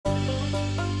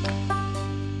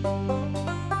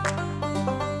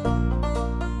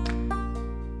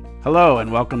Hello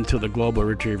and welcome to the Global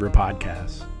Retriever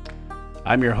Podcast.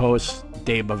 I'm your host,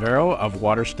 Dave Bavero of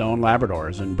Waterstone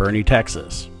Labradors in Boerne,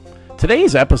 Texas.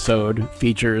 Today's episode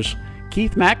features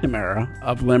Keith McNamara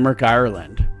of Limerick,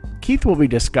 Ireland. Keith will be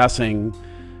discussing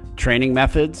training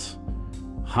methods,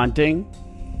 hunting,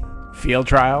 field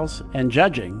trials, and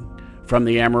judging from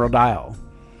the Emerald Isle.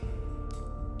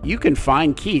 You can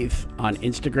find Keith on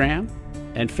Instagram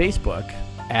and Facebook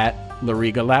at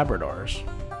Lurriga Labradors.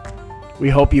 We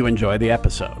hope you enjoy the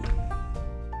episode.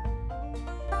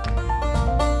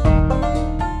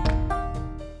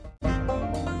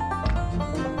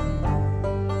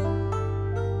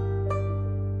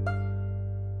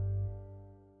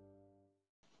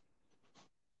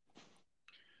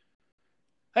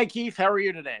 Hi, Keith. How are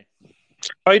you today?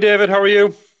 Hi, David. How are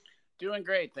you? Doing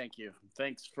great, thank you.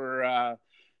 Thanks for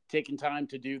taking time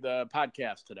to do the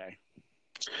podcast today.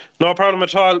 No problem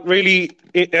at all. Really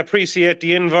appreciate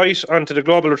the invite onto the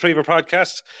Global Retriever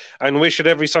Podcast and wish it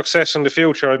every success in the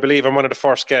future. I believe I'm one of the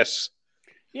first guests.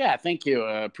 Yeah, thank you.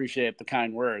 Appreciate the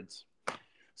kind words.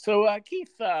 So,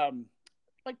 Keith, I'd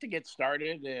like to get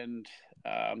started, and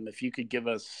if you could give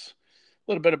us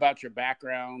a little bit about your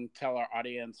background, tell our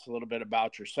audience a little bit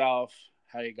about yourself,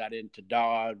 how you got into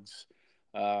dogs,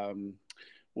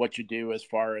 what you do as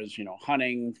far as,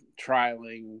 hunting,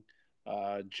 trialing,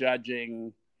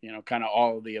 judging, kind of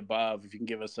all of the above. If you can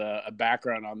give us a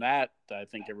background on that, I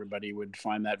think everybody would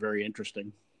find that very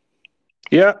interesting.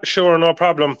 Yeah, sure, no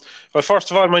problem. Well,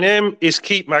 first of all, my name is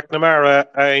Keith McNamara,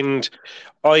 and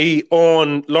I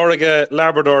own Lurriga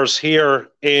Labradors here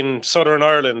in Southern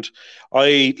Ireland.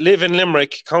 I live in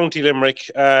Limerick, County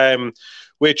Limerick,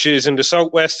 which is in the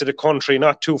southwest of the country,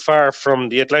 not too far from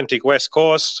the Atlantic west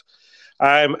coast.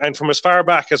 And from as far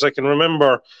back as I can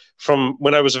remember, from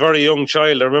when I was a very young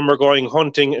child, I remember going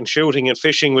hunting and shooting and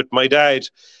fishing with my dad.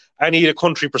 Any of the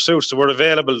country pursuits that were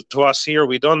available to us here,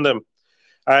 we done them.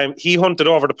 He hunted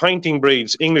over the pointing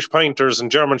breeds, English pointers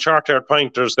and German short-haired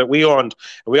pointers that we owned.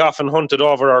 We often hunted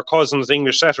over our cousins,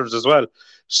 English setters as well.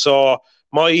 So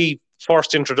my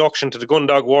first introduction to the gun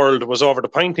dog world was over the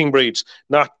pointing breeds,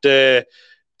 not the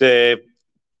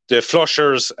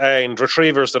flushers and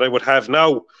retrievers that I would have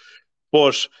now.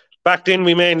 But back then,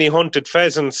 we mainly hunted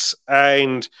pheasants,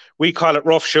 and we call it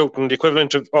rough shooting. The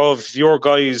equivalent of your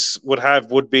guys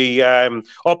would be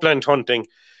upland hunting.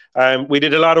 We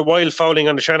did a lot of wild fowling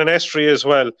on the Shannon Estuary as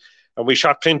well, and we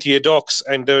shot plenty of ducks.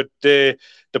 And the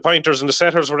pointers and the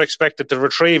setters were expected to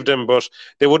retrieve them, but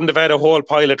they wouldn't have had a whole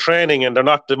pile of training, and they're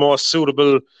not the most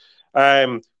suitable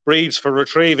breeds for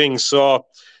retrieving. So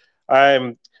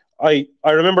I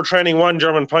remember training one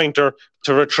German pointer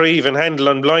to retrieve and handle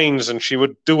on blinds, and she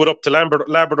would do it up to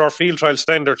Labrador field trial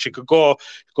standard. She could go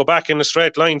back in a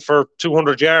straight line for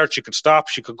 200 yards. She could stop.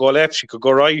 She could go left. She could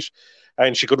go right,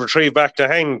 and she could retrieve back to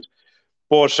hand.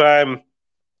 But I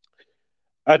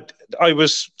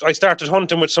started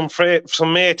hunting with some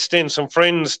mates then, some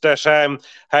friends that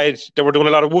they were doing a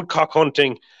lot of woodcock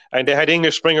hunting, and they had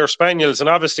English Springer Spaniels, and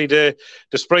obviously the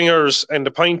Springers and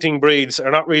the pointing breeds are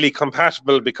not really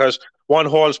compatible because one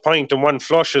holds point and one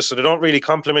flushes, so they don't really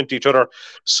complement each other.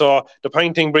 So the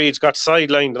pointing breeds got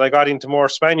sidelined, and I got into more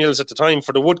Spaniels at the time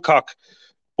for the woodcock.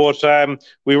 But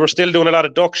we were still doing a lot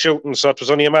of duck shooting, so it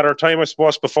was only a matter of time, I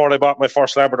suppose, before I bought my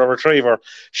first Labrador Retriever.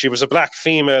 She was a black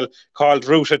female called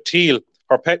Rooted Teal.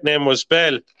 Her pet name was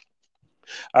Belle.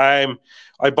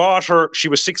 I bought her, she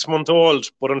was 6 months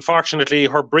old, but unfortunately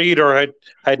her breeder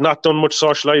had not done much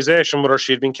socialisation with her.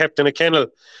 She had been kept in a kennel,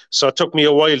 so it took me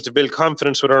a while to build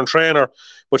confidence with her and train her,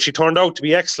 but she turned out to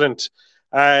be excellent.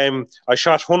 I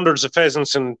shot hundreds of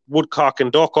pheasants and woodcock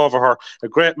and duck over her,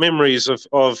 great memories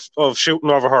of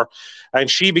shooting over her, and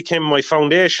she became my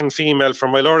foundation female for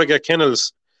my Lurriga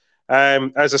kennels.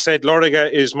 As I said,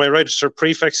 Lurriga is my registered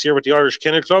prefix here with the Irish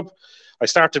Kennel Club. I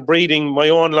started breeding my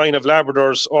own line of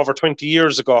Labradors over 20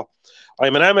 years ago.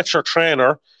 I'm an amateur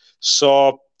trainer,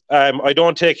 so I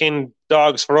don't take in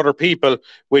dogs for other people,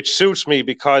 which suits me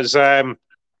because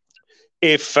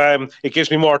if it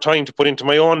gives me more time to put into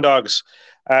my own dogs.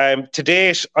 To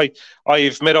date,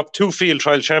 I've met up 2 field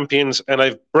trial champions, and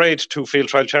I've bred 2 field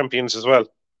trial champions as well.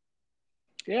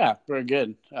 Yeah, very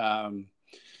good.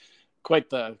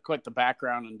 Quite the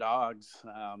background in dogs.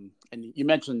 And you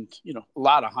mentioned, a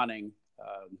lot of hunting,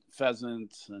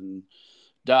 pheasants and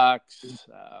ducks.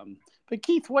 But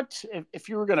Keith, if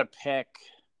you were going to pick,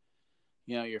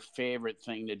 your favorite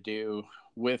thing to do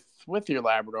with your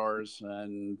Labradors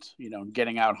and,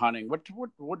 getting out hunting, what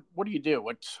do you do?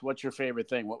 What's your favorite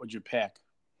thing? What would you pick?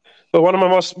 Well, one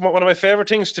of my favorite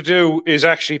things to do is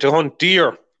actually to hunt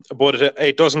deer. but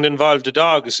it doesn't involve the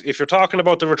dogs. If you're talking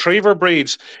about the retriever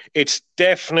breeds, it's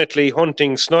definitely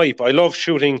hunting snipe. I love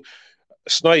shooting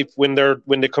snipe when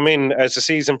they come in as the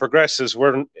season progresses.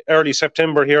 We're in early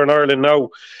September here in Ireland now,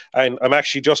 and I'm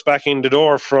actually just back in the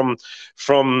door from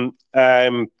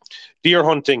deer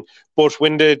hunting. But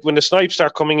when the snipes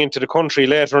start coming into the country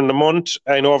later in the month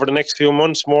and over the next few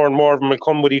months, more and more of them will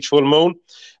come with each full moon,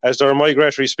 as they're a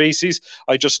migratory species.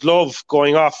 I just love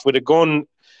going off with a gun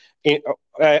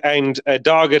and a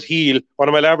dog at heel, one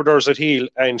of my Labradors at heel,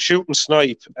 and shooting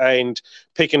snipe and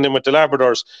picking them with the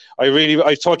Labradors.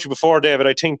 I told you before, David,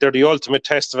 I think they're the ultimate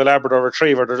test of a Labrador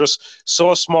retriever. They're just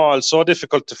so small, so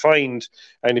difficult to find.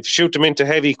 And if you shoot them into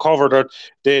heavy cover,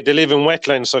 they live in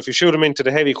wetlands. So if you shoot them into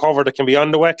the heavy cover that can be on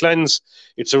the wetlands,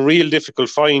 it's a real difficult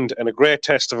find and a great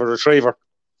test of a retriever.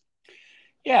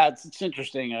 Yeah, it's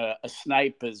interesting. A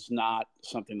snipe is not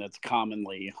something that's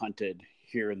commonly hunted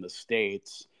here in the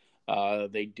States.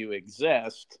 They do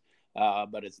exist,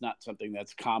 but it's not something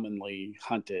that's commonly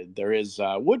hunted. There is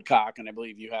woodcock, and I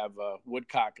believe you have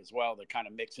woodcock as well that kind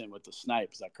of mix in with the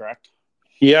snipe. Is that correct?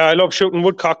 Yeah, I love shooting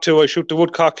woodcock too. I shoot the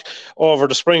woodcock over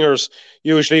the springers.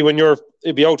 Usually when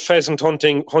it'd be out pheasant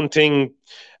hunting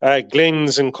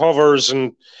glens and covers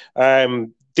and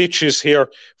ditches here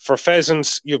for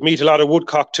pheasants. You meet a lot of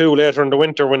woodcock too later in the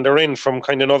winter when they're in from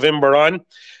kind of November on.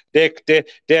 They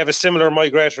have a similar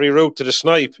migratory route to the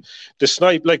snipe. The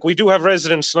snipe, like we do have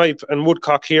resident snipe and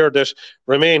woodcock here that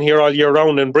remain here all year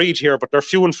round and breed here, but they're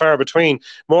few and far between.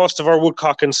 Most of our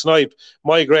woodcock and snipe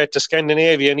migrate to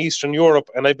Scandinavia and Eastern Europe,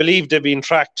 and I believe they've been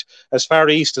tracked as far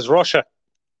east as Russia.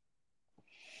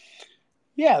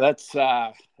 Yeah, that's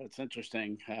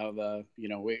interesting. How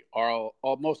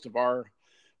most of our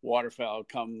waterfowl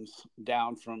comes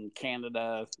down from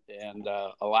Canada and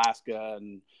Alaska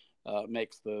and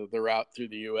makes the route through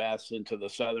the U.S. into the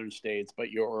southern states,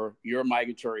 but your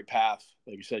migratory path,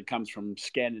 like you said, comes from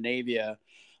Scandinavia,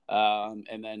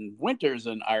 and then winters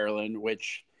in Ireland,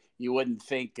 which you wouldn't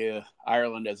think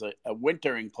Ireland as a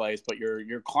wintering place, but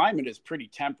your climate is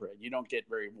pretty temperate. You don't get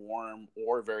very warm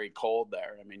or very cold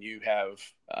there. I mean, you have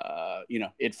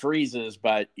it freezes,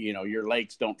 but your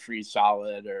lakes don't freeze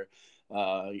solid, or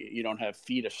you don't have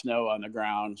feet of snow on the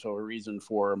ground, so a reason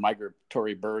for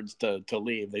migratory birds to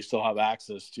leave. They still have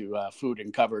access to food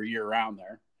and cover year-round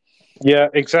there. Yeah,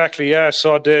 exactly. Yeah,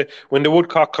 so when the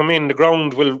woodcock come in, the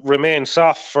ground will remain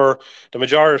soft for the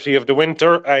majority of the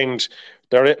winter, and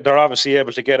they're obviously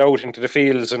able to get out into the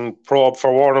fields and probe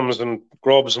for worms and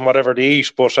grubs and whatever they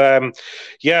eat. But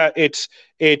yeah, it's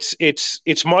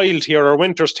mild here. Our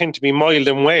winters tend to be mild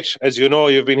and wet, as you know.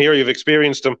 You've been here, you've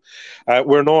experienced them.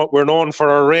 We're known for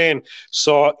our rain,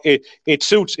 so it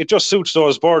just suits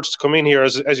those birds to come in here.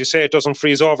 As you say, it doesn't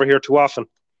freeze over here too often.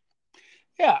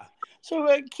 Yeah.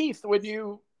 So Keith, when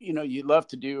you love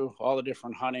to do all the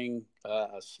different hunting,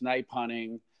 snipe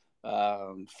hunting,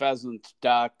 pheasants,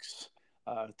 ducks.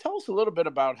 Tell us a little bit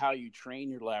about how you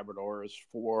train your Labradors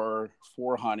for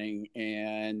hunting,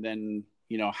 and then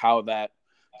how that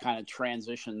kind of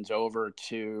transitions over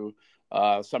to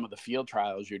some of the field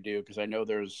trials you do, because I know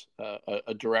there's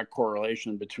a direct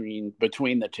correlation between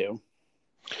the two.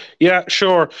 Yeah,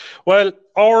 sure. Well,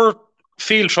 our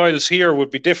field trials here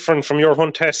would be different from your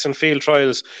hunt tests and field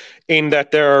trials in that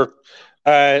they're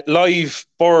live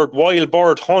bird, wild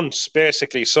bird hunts,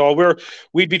 basically. So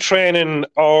we'd be training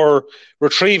our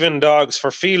retrieving dogs for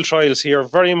field trials here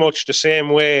very much the same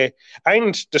way,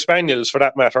 and the spaniels for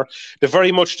that matter, they're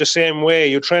very much the same way.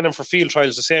 You train them for field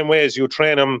trials the same way as you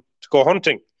train them to go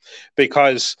hunting,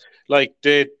 because like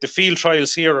the field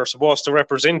trials here are supposed to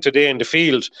represent a day in the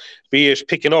field, be it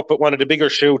picking up at one of the bigger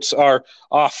shoots or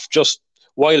off just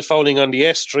wildfowling on the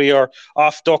estuary or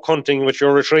off duck hunting with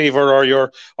your retriever or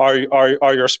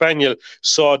your spaniel.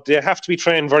 So they have to be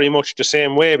trained very much the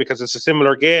same way, because it's a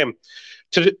similar game.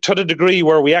 To the degree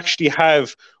where we actually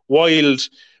have wild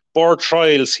bird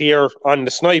trials here on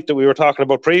the snipe that we were talking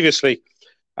about previously.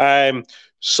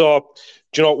 So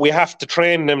we have to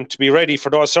train them to be ready for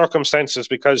those circumstances,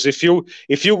 because if you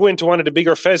go into one of the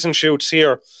bigger pheasant shoots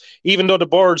here, even though the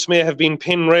birds may have been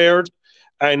pin reared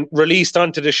and released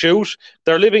onto the shoot,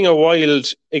 they're living a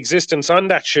wild existence on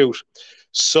that shoot.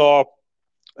 So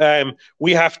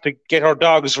we have to get our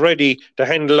dogs ready to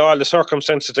handle all the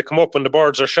circumstances that come up when the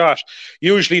birds are shot.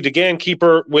 Usually the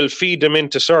gamekeeper will feed them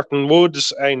into certain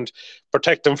woods and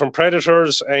protect them from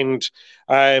predators, and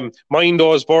mind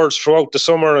those birds throughout the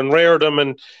summer and rear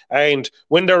them. And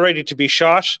when they're ready to be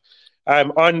shot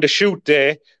on the shoot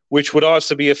day, which would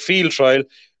also be a field trial,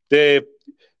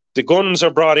 the guns are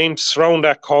brought in to surround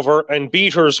that cover, and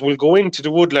beaters will go into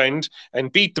the woodland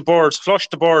and beat the birds, flush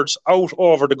the birds out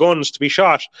over the guns to be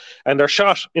shot. And they're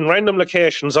shot in random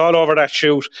locations all over that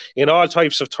shoot in all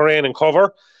types of terrain and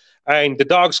cover. And the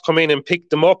dogs come in and pick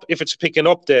them up if it's a picking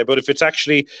up day. But if it's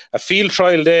actually a field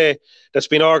trial day that's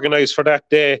been organised for that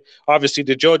day, obviously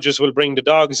the judges will bring the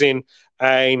dogs in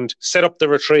and set up the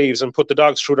retrieves and put the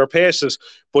dogs through their paces.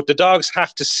 But the dogs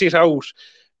have to sit out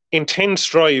intense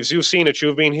drives. You've seen it,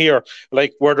 you've been here,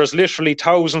 like where there's literally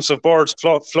thousands of birds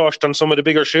flushed on some of the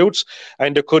bigger shoots,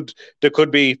 and there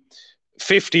could be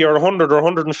 50 or 100 or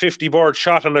 150 birds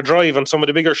shot on a drive on some of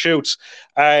the bigger shoots,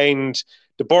 and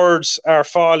the birds are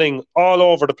falling all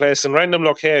over the place in random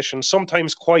locations,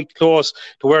 sometimes quite close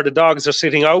to where the dogs are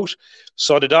sitting out.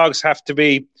 So the dogs have to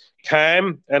be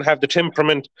calm and have the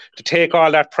temperament to take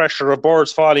all that pressure of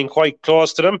birds falling quite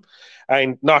close to them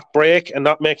and not break and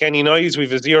not make any noise. We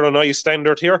have a zero noise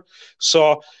standard here.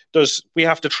 So we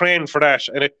have to train for that,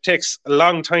 and it takes a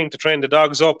long time to train the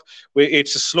dogs up.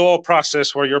 It's a slow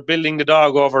process where you're building the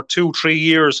dog over 2-3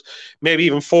 years, maybe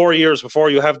even 4 years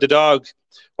before you have the dog,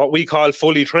 what we call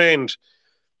fully trained.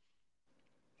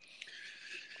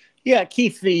 Yeah,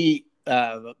 Keith, the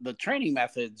training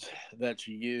methods that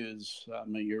you use,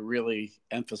 you're really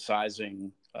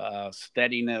emphasizing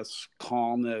steadiness,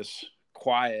 calmness,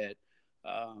 quiet.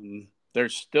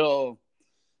 There's still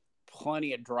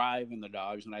plenty of drive in the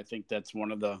dogs, and I think that's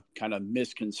one of the kind of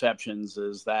misconceptions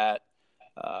is that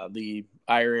the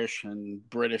Irish and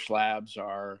British labs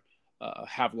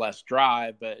have less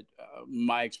drive, but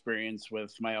my experience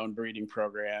with my own breeding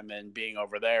program and being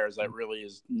over there is that really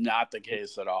is not the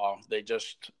case at all. They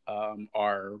just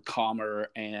are calmer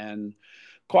and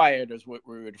quiet, is what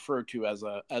we would refer to as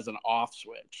an off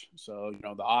switch. So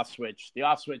the off switch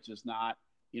is not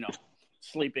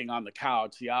sleeping on the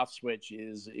couch. The off switch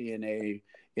is in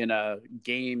a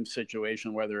game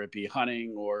situation, whether it be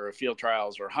hunting or field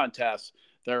trials or hunt tests.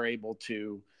 They're able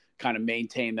to kind of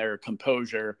maintain their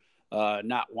composure,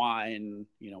 not whine,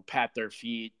 pat their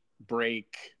feet,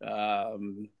 break,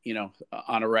 on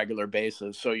a regular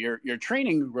basis. So your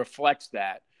training reflects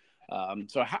that.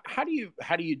 So how do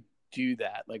you do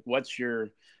that? Like, what's your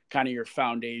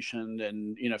foundation?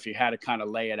 And, if you had to kind of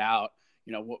lay it out,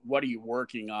 what are you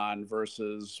working on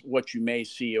versus what you may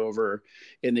see over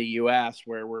in the U.S.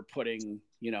 where we're putting,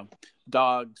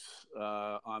 dogs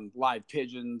on live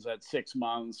pigeons at 6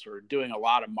 months, or doing a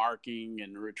lot of marking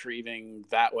and retrieving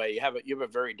that way. You have a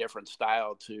very different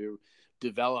style to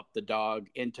develop the dog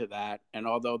into that. And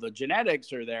although the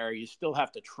genetics are there, you still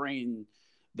have to train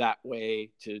that way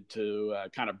to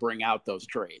kind of bring out those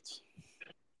traits.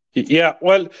 Yeah,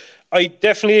 well, I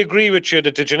definitely agree with you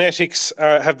that the genetics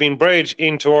have been bred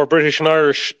into our British and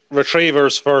Irish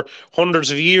retrievers for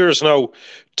hundreds of years now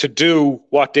to do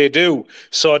what they do.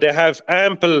 So they have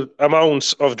ample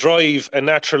amounts of drive and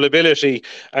natural ability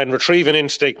and retrieving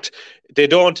instinct. They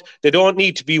don't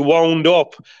need to be wound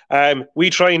up. We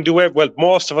try and do it. Well,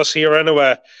 most of us here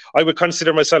anyway. I would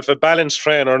consider myself a balanced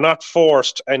trainer, not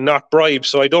forced and not bribed.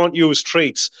 So I don't use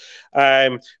treats.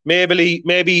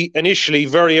 Maybe initially,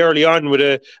 very early on, with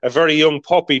a very young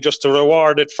puppy, just to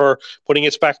reward it for putting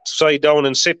its backside down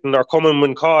and sitting or coming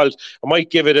when called. I might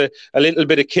give it a little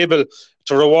bit of kibble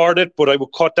to reward it, but I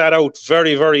would cut that out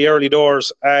very, very early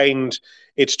doors, and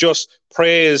it's just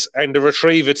praise, and the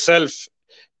retrieve itself,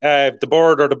 the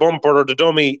bird or the bumper or the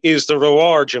dummy, is the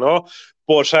reward,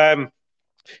 But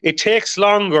it takes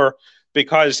longer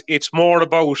because it's more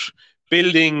about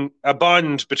building a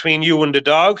bond between you and the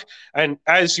dog. And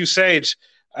as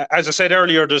I said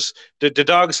earlier, the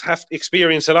dogs have to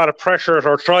experience a lot of pressure at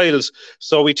our trials.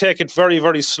 So we take it very,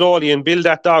 very slowly and build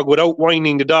that dog without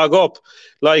winding the dog up.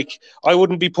 Like, I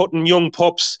wouldn't be putting young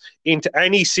pups into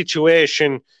any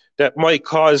situation that might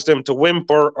cause them to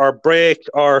whimper or break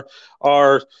or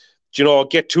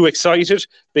get too excited,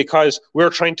 because we're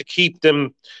trying to keep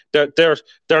them. They're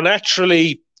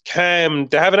naturally calm.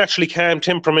 They have an actually calm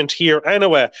temperament here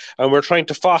anyway, and we're trying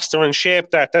to foster and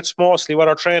shape that. That's mostly what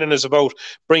our training is about,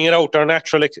 bringing out their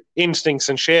natural instincts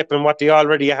and shaping what they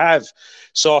already have.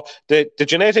 So the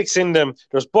genetics in them,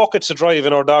 there's buckets of drive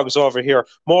in our dogs over here,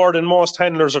 more than most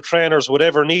handlers or trainers would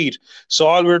ever need. So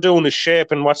all we're doing is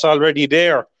shaping what's already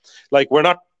there. Like, we're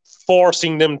not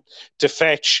forcing them to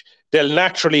fetch. They'll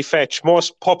naturally fetch.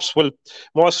 Most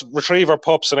retriever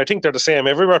pups, and I think they're the same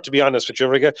everywhere, to be honest with you,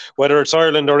 Lurriga, whether it's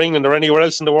Ireland or England or anywhere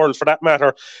else in the world for that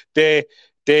matter, they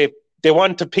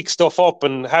want to pick stuff up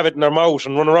and have it in their mouth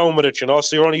and run around with it,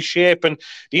 So you're only shaping.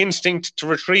 The instinct to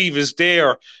retrieve is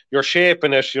there. You're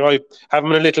shaping it. Have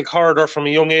them in a little corridor from a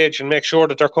young age and make sure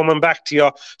that they're coming back to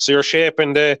you. So you're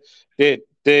shaping the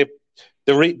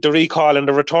the recall and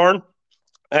the return.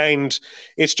 And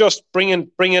it's just bringing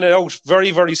it out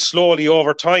very, very slowly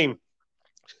over time.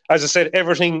 As I said,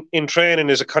 everything in training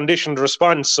is a conditioned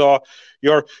response. So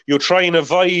you try and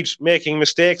avoid making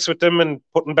mistakes with them and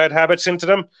putting bad habits into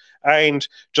them, and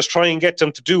just try and get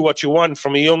them to do what you want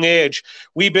from a young age.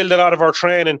 We build a lot of our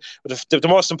training. The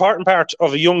most important part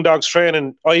of a young dog's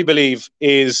training, I believe,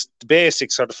 is the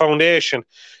basics or the foundation.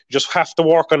 You just have to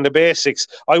work on the basics.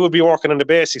 I would be working on the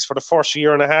basics for the first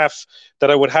year and a half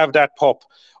that I would have that pup,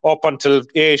 up until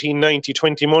 18, 90,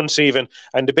 20 months even.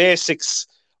 And the basics,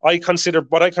 I consider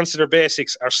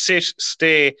basics are sit,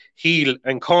 stay, heel,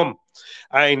 and come.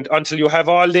 And until you have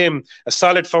all them, a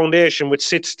solid foundation with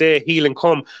sit, stay, heel, and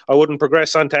come, I wouldn't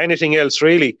progress on to anything else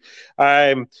really.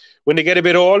 When they get a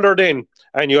bit older then,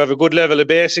 and you have a good level of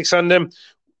basics on them,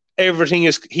 everything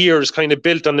is kind of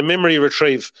built on the memory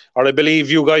retrieve, or I believe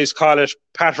you guys call it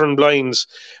pattern blinds.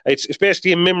 It's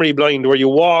basically a memory blind where you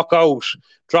walk out,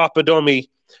 drop a dummy,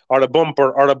 or a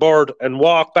bumper or a bird, and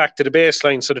walk back to the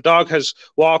baseline. So the dog has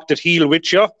walked at heel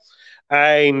with you,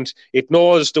 and it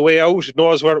knows the way out, it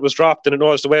knows where it was dropped, and it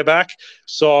knows the way back.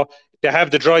 So they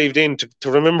have the drive in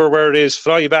to remember where it is,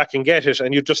 fly back and get it.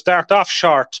 And you just start off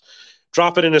short,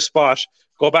 drop it in a spot,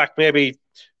 go back maybe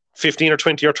 15 or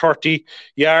 20 or 30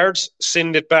 yards,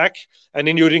 send it back, and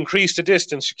then you'd increase the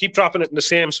distance. You keep dropping it in the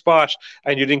same spot,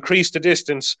 and you'd increase the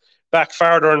distance back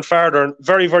farther and farther, and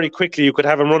very, very quickly you could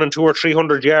have them running 200 or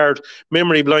 300-yard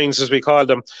memory blinds, as we call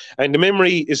them. And the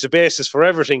memory is the basis for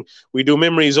everything. We do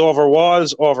memories over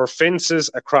walls, over fences,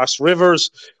 across rivers.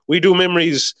 We do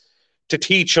memories to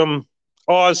teach them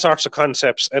all sorts of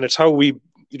concepts, and it's how we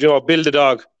build a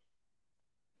dog.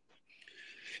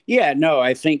 Yeah, no,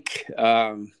 I think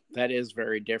that is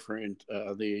very different.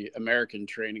 The American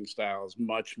training style is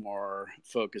much more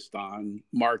focused on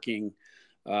marking.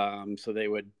 So they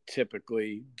would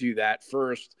typically do that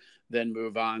first, then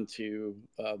move on to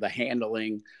the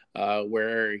handling,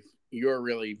 where you're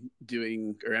really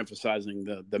doing or emphasizing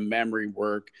the memory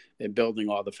work and building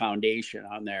all the foundation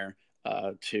on there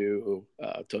to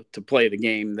play the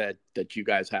game that you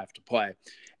guys have to play.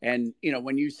 And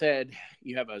when you said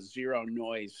you have a zero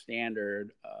noise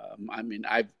standard, I mean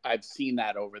I've seen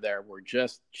that over there where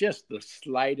just the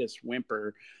slightest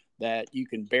whimper that you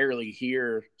can barely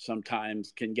hear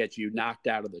sometimes can get you knocked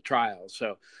out of the trial.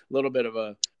 So a little bit of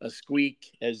a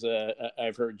squeak, as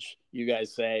I've heard you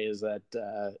guys say, is that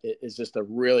is just a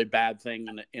really bad thing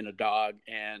in a dog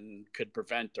and could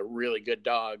prevent a really good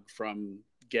dog from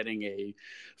getting a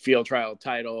field trial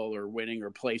title or winning or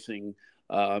placing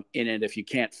in it if you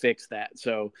can't fix that.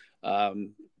 So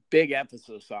big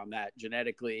emphasis on that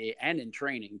genetically and in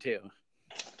training too.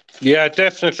 Yeah,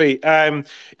 definitely.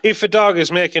 If a dog is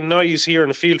making noise here in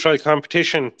a field trial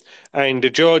competition and the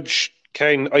judge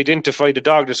can identify the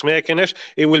dog that's making it,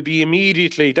 it will be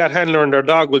immediately, that handler and their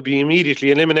dog will be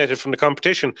immediately eliminated from the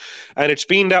competition. And it's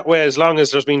been that way as long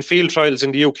as there's been field trials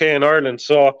in the UK and Ireland.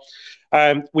 So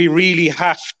we really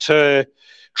have to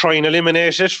try and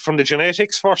eliminate it from the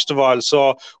genetics, first of all.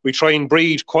 So we try and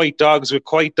breed quiet dogs with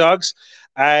quiet dogs.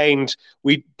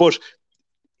 But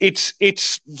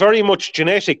it's very much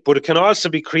genetic, but it can also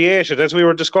be created, as we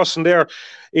were discussing there.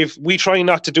 If we try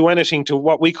not to do anything to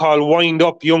what we call wind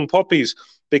up young puppies,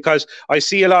 because I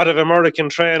see a lot of American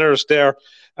trainers there.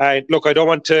 Look, I don't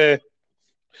want to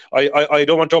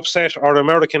upset our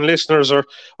American listeners or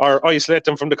isolate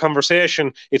them from the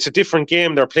conversation. It's a different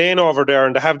game they're playing over there,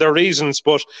 and they have their reasons.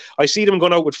 But I see them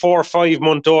going out with 4 or 5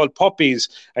 month old puppies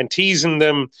and teasing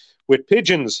them with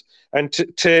pigeons. And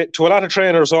to a lot of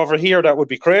trainers over here, that would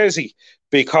be crazy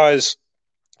because,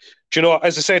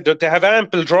 as I said, they have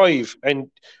ample drive. And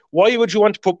why would you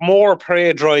want to put more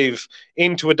prey drive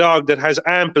into a dog that has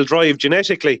ample drive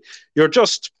genetically? You're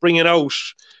just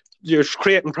you're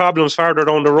creating problems farther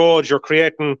down the road. You're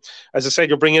creating, as I said,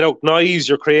 you're bringing out noise.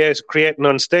 You're creating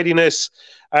unsteadiness.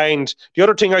 And the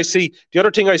other thing I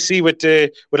see with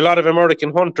a lot of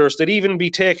American hunters, that even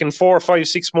be taking 4, 5,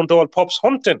 6 month old pups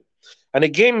hunting. And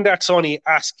again, that's only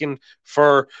asking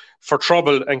for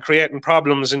trouble and creating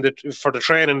problems for the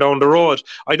training down the road.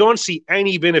 I don't see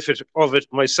any benefit of it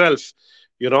myself,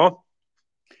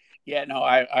 Yeah, no,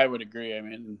 I would agree. I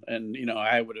mean, and,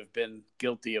 I would have been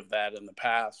guilty of that in the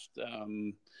past,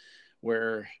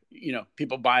 where,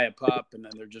 people buy a pup and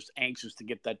then they're just anxious to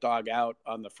get that dog out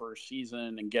on the first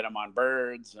season and get them on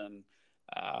birds. And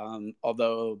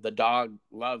although the dog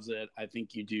loves it, I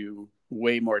think you do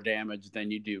way more damage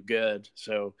than you do good.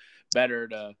 So better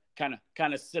to kind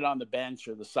of sit on the bench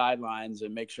or the sidelines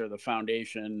and make sure the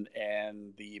foundation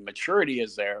and the maturity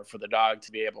is there for the dog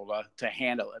to be able to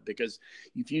handle it. Because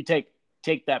if you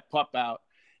take that pup out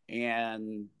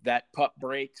and that pup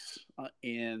breaks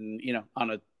on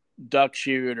a duck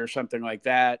shoot or something like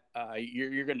that,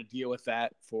 you're going to deal with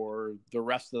that for the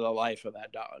rest of the life of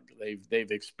that dog.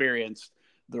 They've experienced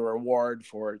the reward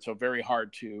for it, so very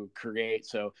hard to create.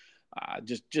 So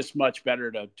just much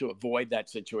better to avoid that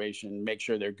situation. Make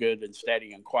sure they're good and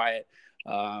steady and quiet.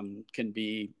 Can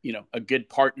be a good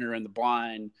partner in the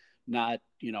blind, not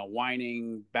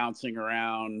whining, bouncing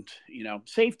around.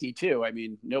 Safety too. I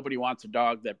mean, nobody wants a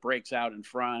dog that breaks out in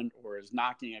front or is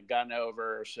knocking a gun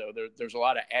over. So there's a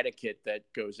lot of etiquette that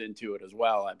goes into it as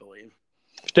well, I believe.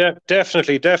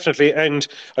 Definitely. And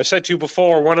I've said to you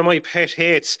before, one of my pet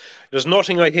hates. There's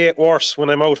nothing I hate worse when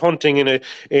I'm out hunting in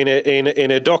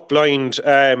a duck blind,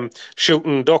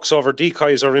 shooting ducks over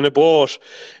decoys or in a boat.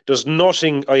 There's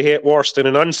nothing I hate worse than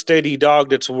an unsteady dog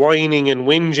that's whining and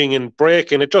whinging and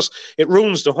breaking. It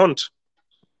ruins the hunt.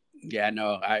 Yeah,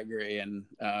 no, I agree, and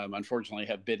unfortunately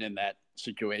have been in that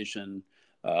situation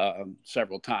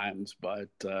several times, but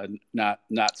not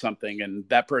something. And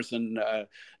that person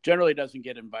generally doesn't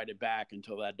get invited back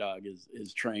until that dog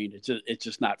is trained. It's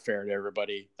just not fair to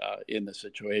everybody in the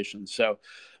situation. So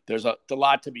there's a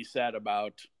lot to be said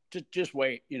about just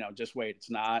wait. Just wait.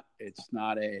 It's not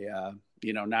a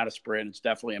not a sprint. It's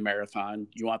definitely a marathon.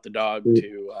 You want the dog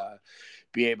to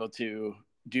be able to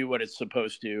do what it's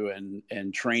supposed to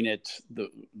and train it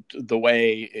the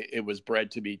way it was bred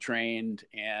to be trained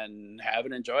and have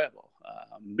it enjoyable.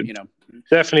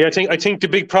 Definitely. I think the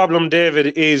big problem,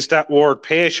 David, is that word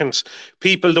patience.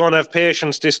 People don't have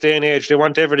patience this day and age. They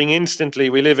want everything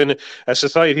instantly. We live in a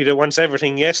society that wants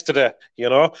everything yesterday,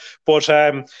 but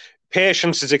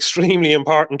patience is extremely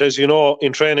important, as you know,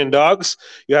 in training dogs.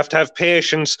 You have to have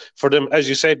patience for them. As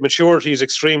you said, maturity is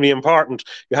extremely important.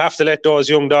 You have to let those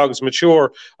young dogs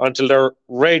mature until they're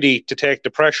ready to take the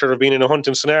pressure of being in a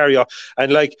hunting scenario.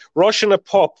 And like rushing a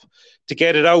pup to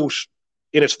get it out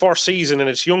in its first season and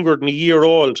it's younger than a year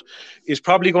old is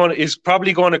probably going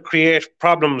to create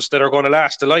problems that are going to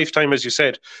last a lifetime, as you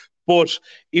said. But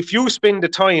if you spend the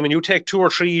time and you take 2 or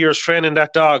 3 years training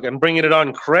that dog and bringing it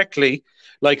on correctly,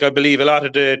 like I believe a lot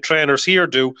of the trainers here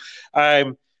do,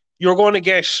 you're going to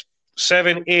get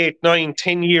 7, 8, 9,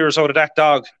 10 years out of that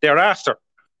dog thereafter.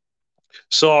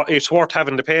 So it's worth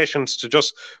having the patience to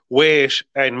just wait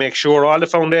and make sure all the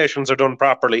foundations are done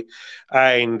properly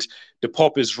and the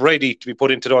pup is ready to be put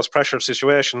into those pressure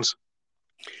situations.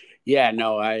 Yeah,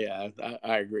 no, I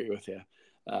agree with you.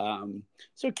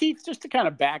 So Keith, just to kind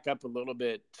of back up a little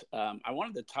bit, I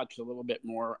wanted to touch a little bit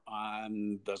more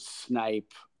on the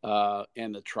snipe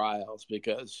and the trials,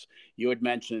 because you had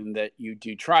mentioned that you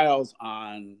do trials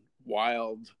on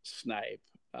wild snipe.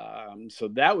 So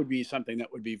that would be something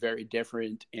that would be very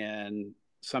different and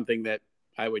something that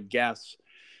I would guess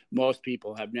most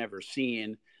people have never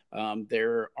seen.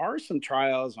 There are some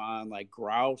trials on like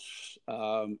grouse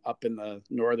up in the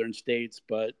northern states,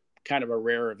 but kind of a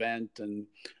rare event and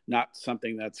not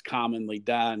something that's commonly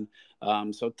done.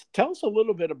 So tell us a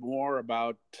little bit more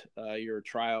about your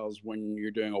trials when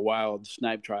you're doing a wild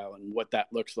snipe trial and what that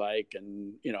looks like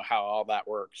and, how all that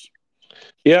works.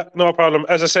 Yeah, no problem.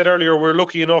 As I said earlier, we're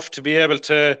lucky enough to be able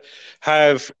to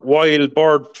have wild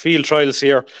bird field trials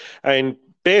here. And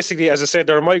basically, as I said,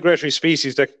 there are migratory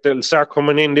species that'll start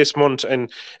coming in this month,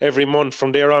 and every month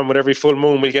from there on, with every full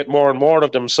moon, we'll get more and more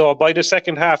of them. So by the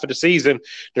second half of the season,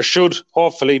 there should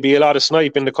hopefully be a lot of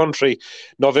snipe in the country,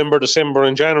 November, December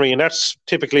and January. And that's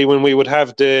typically when we would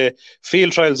have the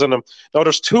field trials on them. Now,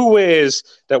 there's 2 ways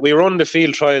that we run the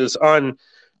field trials on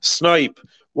snipe.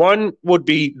 One would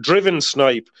be driven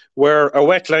snipe, where a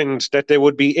wetland that they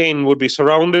would be in would be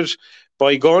surrounded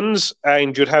by guns,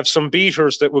 and you'd have some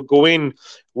beaters that would go in,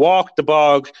 walk the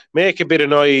bog, make a bit of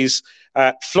noise,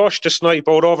 flush the snipe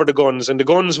out over the guns, and the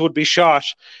guns would be shot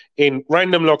in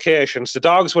random locations. The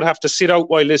dogs would have to sit out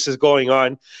while this is going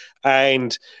on,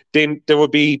 and then there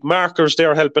would be markers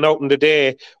there helping out in the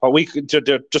day, or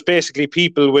just basically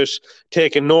people with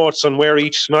taking notes on where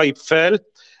each snipe fell.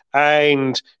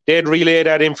 And they'd relay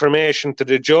that information to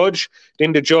the judge.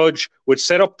 Then the judge would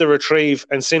set up the retrieve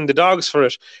and send the dogs for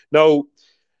it. Now,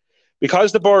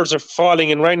 because the birds are falling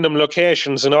in random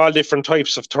locations in all different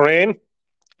types of terrain,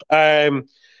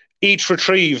 each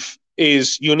retrieve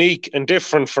is unique and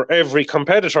different for every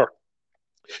competitor.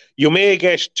 You may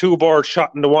get 2 birds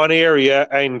shot in the one area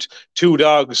and 2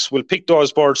 dogs will pick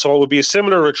those birds, so it would be a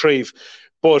similar retrieve.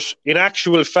 But in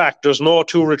actual fact, there's no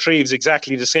 2 retrieves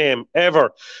exactly the same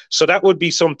ever. So that would be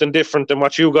something different than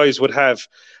what you guys would have.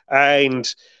 And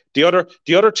The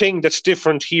other thing that's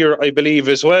different here, I believe,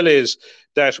 as well, is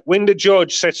that when the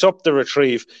judge sets up the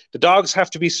retrieve, the dogs have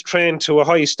to be trained to a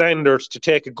high standard to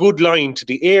take a good line to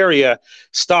the area,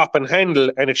 stop and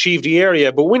handle, and achieve the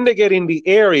area. But when they get in the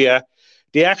area,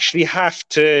 they actually have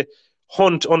to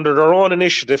hunt under their own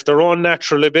initiative, their own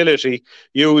natural ability,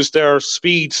 use their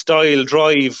speed, style,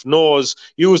 drive, nose,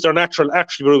 use their natural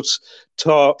attributes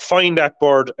to find that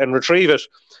bird and retrieve it.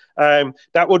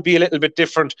 That would be a little bit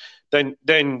different than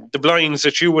the blinds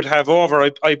that you would have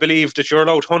over. I believe that you're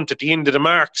allowed to hunt at the end of the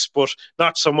marks, but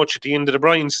not so much at the end of the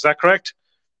blinds. Is that correct?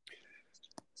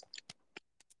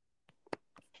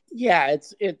 Yeah,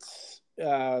 it's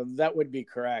that would be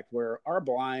correct. Where our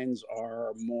blinds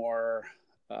are more,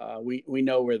 we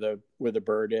know where the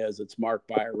bird is. It's marked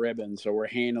by a ribbon, so we're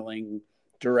handling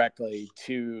directly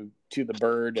to the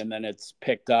bird, and then it's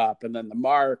picked up, and then the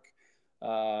mark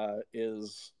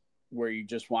is where you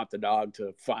just want the dog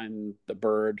to find the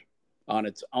bird on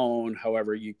its own.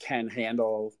 However, you can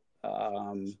handle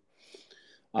on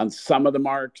some of the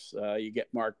marks, you get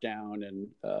marked down,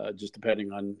 and just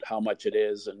depending on how much it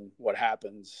is and what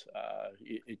happens,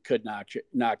 it could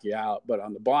knock you out. But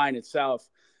on the blind itself,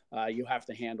 you have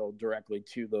to handle directly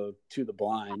to the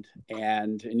blind.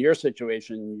 And in your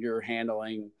situation, you're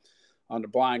handling on the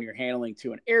blind, you're handling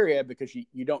to an area because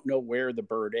you don't know where the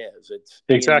bird is. It's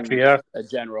exactly, yeah, a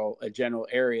general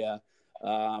area.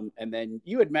 And then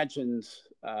you had mentioned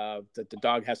that the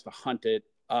dog has to hunt it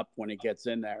up when it gets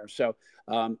in there. So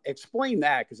explain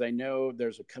that, because I know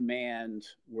there's a command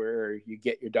where you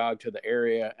get your dog to the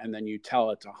area and then you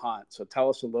tell it to hunt. So tell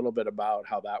us a little bit about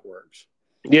how that works.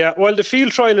 Yeah, well, the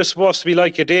field trial is supposed to be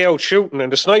like a day out shooting,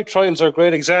 and the snipe trials are a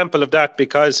great example of that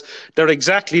because they're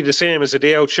exactly the same as a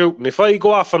day out shooting. If I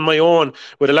go off on my own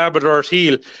with a Labrador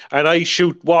heel and I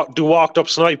do walked up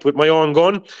snipe with my own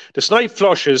gun, the snipe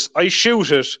flushes, I shoot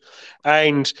it,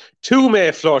 and two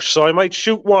may flush. So I might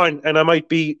shoot one and I might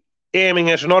be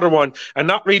aiming at another one and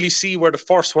not really see where the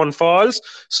first one falls.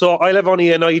 So I'll have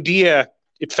only an idea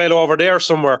it fell over there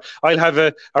somewhere. I'll have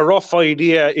a rough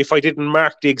idea if I didn't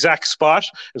mark the exact spot.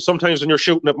 And sometimes when you're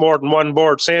shooting at more than one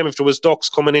bird, same if there was ducks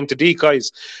coming into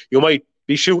decoys, you might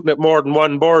be shooting at more than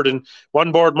one bird, and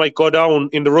one bird might go down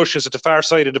in the rushes at the far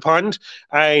side of the pond,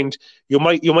 and you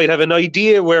might have an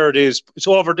idea where it is. It's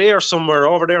over there somewhere,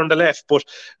 over there on the left, but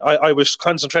I was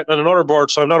concentrating on another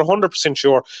bird, so I'm not 100%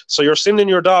 sure. So you're sending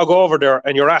your dog over there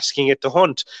and you're asking it to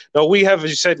hunt. Now we have, as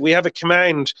you said, we have a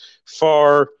command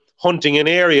for hunting an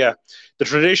area. The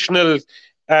traditional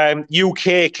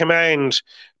UK command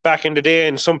back in the day,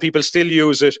 and some people still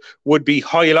use it, would be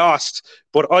high lost,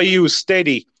 but I use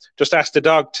steady. Just ask the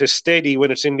dog to steady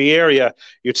when it's in the area.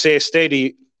 You'd say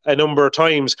steady a number of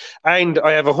times. And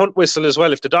I have a hunt whistle as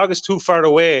well. If the dog is too far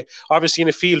away, obviously in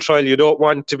a field trial, you don't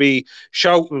want to be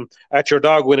shouting at your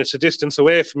dog when it's a distance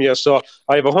away from you. So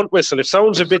I have a hunt whistle. It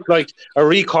sounds a bit like a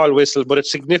recall whistle, but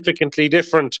it's significantly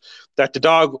different, that the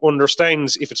dog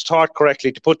understands, if it's taught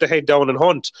correctly, to put the head down and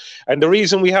hunt. And the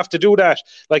reason we have to do that,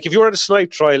 like if you're at a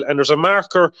snipe trial and there's a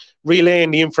marker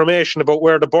relaying the information about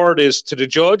where the bird is to the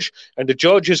judge, and the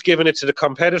judge is giving it to the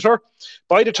competitor,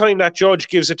 by the time that judge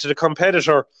gives it to the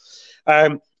competitor,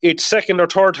 it's second or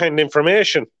third hand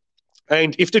information.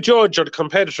 And if the judge or the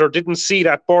competitor didn't see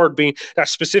that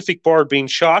specific bird being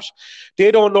shot,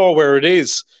 they don't know where it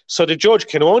is. So the judge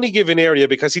can only give an area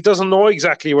because he doesn't know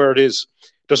exactly where it is.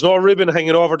 There's no ribbon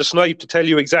hanging over the snipe to tell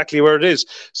you exactly where it is.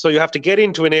 So you have to get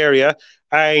into an area,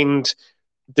 and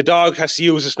the dog has to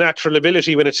use its natural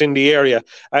ability when it's in the area.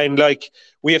 And like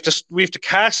we have to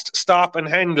cast, stop, and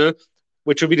handle,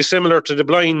 which would be similar to the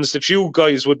blinds that you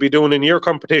guys would be doing in your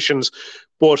competitions.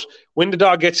 But when the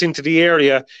dog gets into the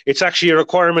area, it's actually a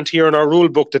requirement here in our rule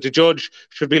book that the judge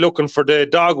should be looking for the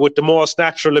dog with the most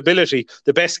natural ability,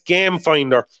 the best game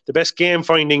finder, the best game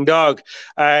finding dog.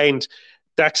 And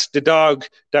that's the dog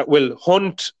that will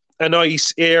hunt a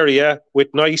nice area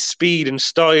with nice speed and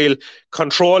style,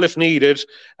 control if needed.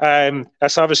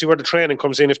 That's obviously where the training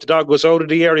comes in. If the dog goes out of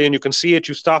the area and you can see it,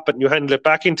 you stop it and you handle it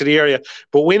back into the area.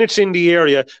 But when it's in the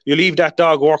area, you leave that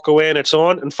dog work away on its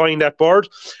own and find that bird.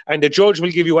 And the judge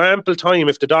will give you ample time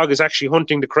if the dog is actually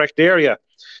hunting the correct area.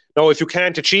 Now, if you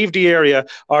can't achieve the area,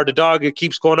 or the dog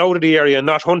keeps going out of the area and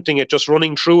not hunting it, just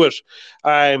running through it,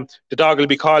 the dog will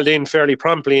be called in fairly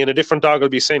promptly and a different dog will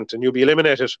be sent and you'll be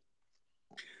eliminated.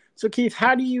 So Keith,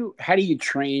 how do you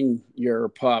train your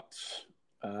pups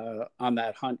on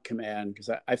that hunt command? Because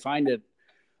I find it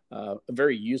a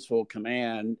very useful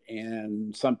command,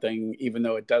 and something, even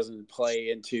though it doesn't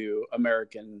play into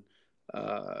American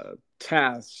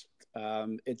tasks,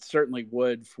 it certainly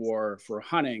would for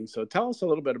hunting. So tell us a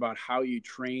little bit about how you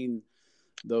train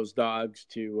those dogs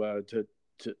to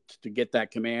to get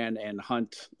that command and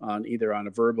hunt on either on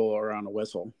a verbal or on a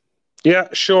whistle? Yeah,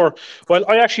 sure. Well,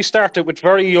 I actually started with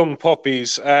very young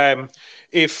puppies.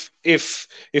 If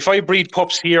I breed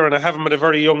pups here and I have them at a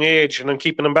very young age and I'm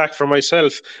keeping them back for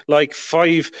myself, like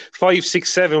 5,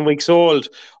 6, 7 weeks old,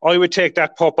 I would take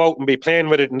that pup out and be playing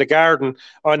with it in the garden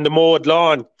on the mowed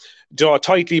lawn,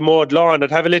 tightly mowed lawn.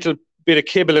 I'd have a little bit of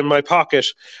kibble in my pocket,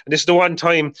 and this is the one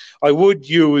time I would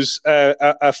use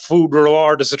a food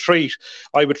reward as a treat.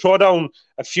 I would throw down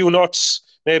a few nuts,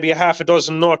 maybe a half a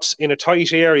dozen nuts in a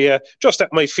tight area just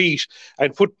at my feet,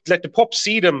 and let the pup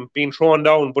see them being thrown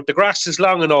down. But the grass is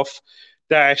long enough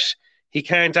that he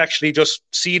can't actually just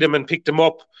see them and pick them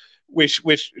up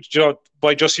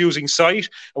by just using sight.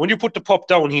 And when you put the pup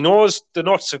down, he knows the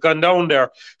nuts have gone down there,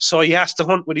 so he has to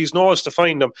hunt with his nose to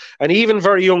find them. And even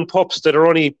very young pups that are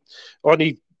only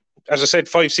as I said,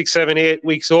 5, 6, 7, 8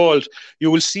 weeks old, you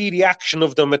will see the action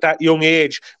of them at that young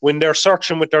age when they're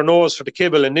searching with their nose for the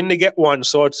kibble, and then they get one.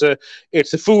 So it's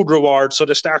a food reward. So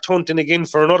they start hunting again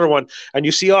for another one, and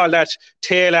you see all that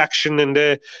tail action and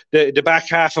the back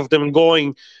half of them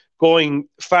going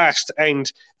fast,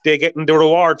 and they're getting the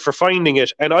reward for finding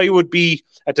it. And I would be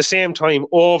at the same time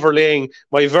overlaying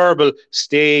my verbal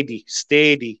steady,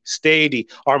 steady, steady,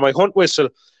 or my hunt whistle.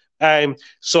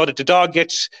 So that the dog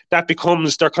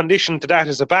becomes, they're conditioned to that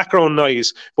as a background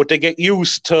noise, but they get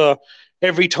used to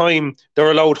every time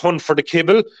they're allowed hunt for the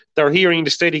kibble, they're hearing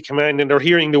the steady command and they're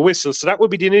hearing the whistle. So that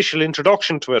would be the initial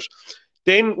introduction to it.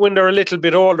 Then when they're a little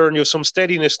bit older and you have some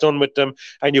steadiness done with them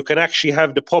and you can actually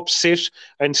have the pup sit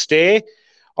and stay,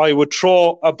 I would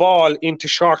throw a ball into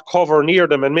short cover near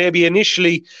them and maybe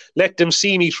initially let them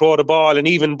see me throw the ball and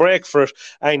even break for it,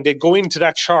 and they go into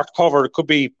that short cover. It could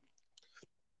be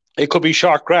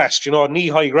short grass,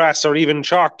 knee-high grass, or even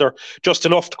shorter, just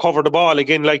enough to cover the ball,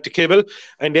 again, like the kibble,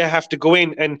 and they have to go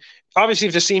in. And obviously,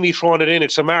 if they see me throwing it in,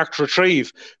 it's a marked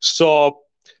retrieve. So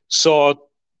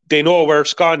they know where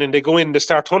it's gone, and they go in, they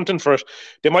start hunting for it.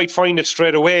 They might find it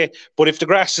straight away, but if the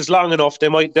grass is long enough,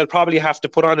 they'll probably have to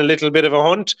put on a little bit of a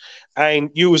hunt and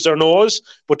use their nose,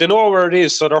 but they know where it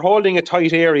is, so they're holding a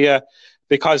tight area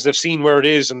because they've seen where it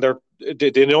is and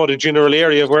they know the general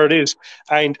area of where it is.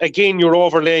 And again, you're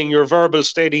overlaying your verbal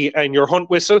steady and your hunt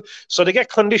whistle, so they get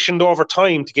conditioned over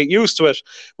time to get used to it.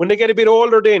 When they get a bit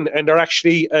older then, and they're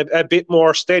actually a bit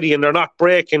more steady and they're not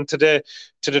breaking to the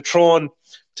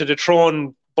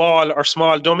thrown ball or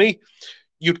small dummy,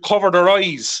 you'd cover their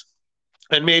eyes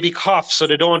and maybe cough so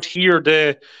they don't hear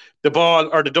the ball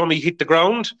or the dummy hit the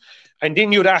ground. And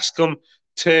then you'd ask them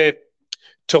to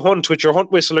hunt with your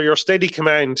hunt whistle or your steady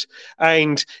command.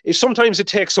 And sometimes it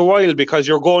takes a while because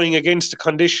you're going against the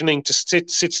conditioning to sit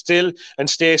still and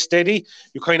stay steady.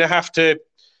 You kind of have to,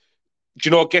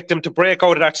 get them to break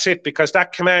out of that sit, because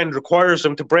that command requires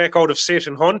them to break out of sit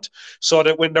and hunt, so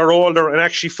that when they're older and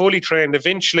actually fully trained,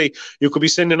 eventually you could be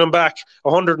sending them back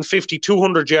 150,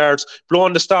 200 yards,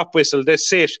 blowing the stop whistle, they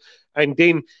sit. And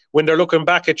then when they're looking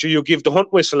back at you, you give the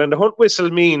hunt whistle, and the hunt whistle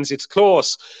means it's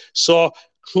close. So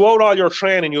throughout all your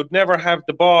training, you'd never have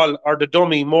the ball or the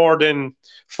dummy more than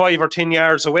 5 or 10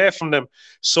 yards away from them,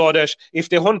 so that if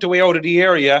they hunt away out of the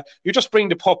area, you just bring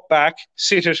the pup back,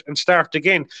 sit it, and start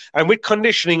again. And with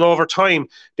conditioning over time,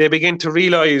 they begin to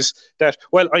realize that,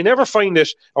 well, I never find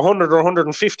it 100 or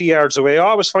 150 yards away. I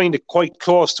always find it quite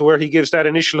close to where he gives that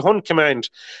initial hunt command.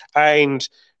 And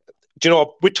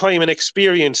with time and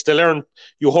experience, they learn,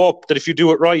 you hope that if you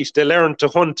do it right, they learn to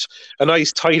hunt a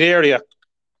nice tight area,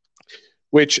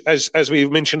 which, as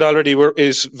we've mentioned already,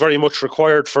 is very much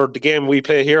required for the game we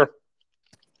play here.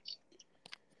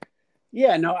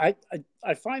 Yeah, no,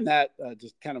 I find that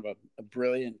just kind of a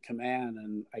brilliant command,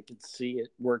 and I could see it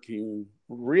working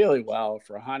really well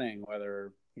for hunting,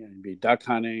 whether it be duck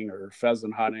hunting or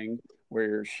pheasant hunting, where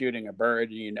you're shooting a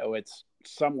bird and it's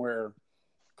somewhere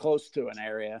close to an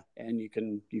area, and you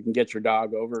can get your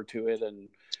dog over to it and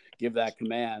give that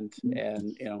command,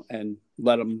 and and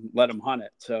let them hunt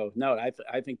it. So no,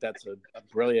 I think that's a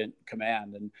brilliant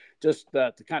command. And just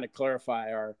to kind of clarify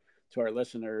to our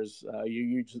listeners,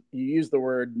 you use the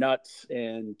word nuts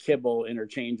and kibble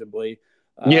interchangeably.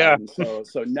 Yeah.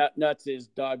 So nuts is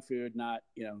dog food, not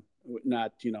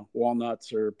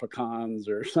walnuts or pecans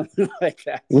or something like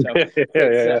that.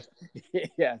 So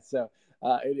yeah. So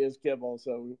it is kibble,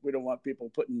 so we don't want people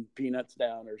putting peanuts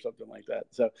down or something like that.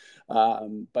 So,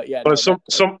 but yeah. Well,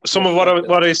 some of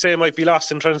what I say might be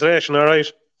lost in translation. All right.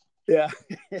 Yeah.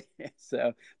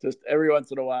 So just every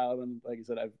once in a while, and like I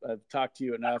said, I've talked to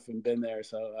you enough and been there,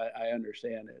 so I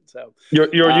understand it. So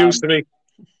you're used to me.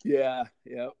 Yeah.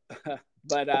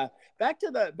 But back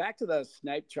to the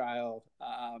snipe trial.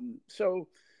 So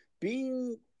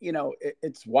being,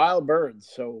 it's wild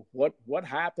birds. So what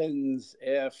happens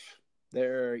if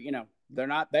they're, they're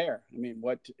not there? I mean,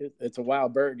 it's a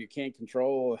wild bird. You can't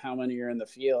control how many are in the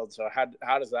field. So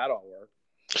how does that all work?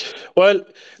 Well,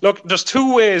 look, there's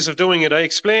two ways of doing it. I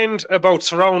explained about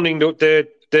surrounding the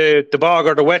bog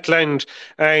or the wetland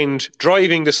and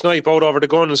driving the snipe out over the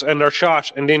guns and they're shot,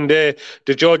 and then the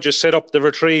judges set up the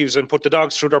retrieves and put the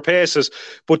dogs through their paces.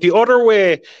 But the other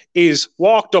way is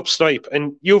walked up snipe,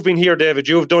 and you've been here, David.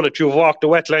 You've done it. You've walked the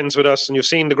wetlands with us, and you've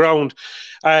seen the ground.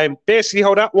 Basically,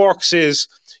 how that works is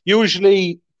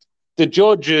usually there'd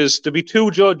be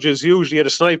two judges usually at a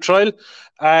snipe trial,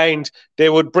 and they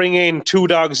would bring in two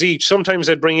dogs each. Sometimes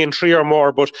they'd bring in three or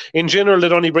more, but in general,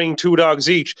 they'd only bring two dogs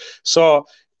each. So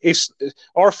if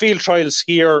our field trials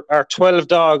here are 12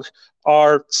 dog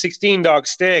or 16 dog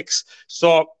stakes,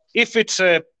 so if it's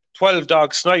a 12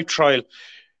 dog snipe trial,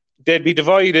 they'd be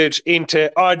divided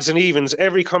into odds and evens.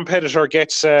 Every competitor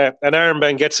gets an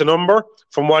armband, gets a number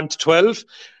from 1 to 12.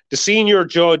 The senior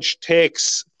judge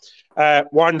takes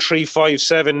 1, 3, 5,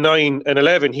 7, 9, and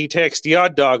 11. He takes the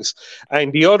odd dogs,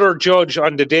 and the other judge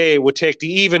on the day would take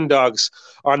the even dogs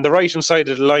on the right hand side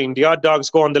of the line. The odd dogs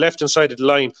go on the left hand side of the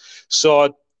line.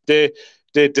 So the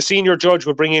senior judge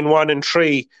would bring in 1 and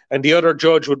 3, and the other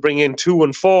judge would bring in 2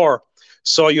 and 4.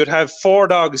 So you'd have 4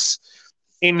 dogs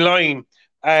in line,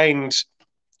 and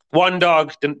one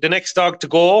dog, the next dog to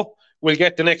go, will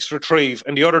get the next retrieve,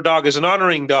 and the other dog is an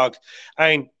honouring dog.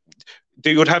 And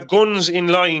they would have guns in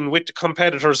line with the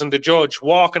competitors and the judge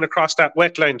walking across that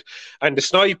wetland, and the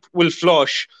snipe will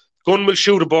flush, gun will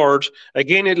shoot a bird,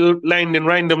 again it'll land in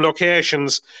random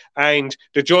locations, and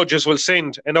the judges will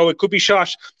send. And now it could be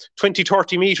shot 20,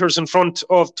 30 metres in front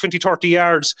of, 20, 30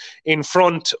 yards in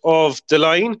front of the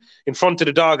line, in front of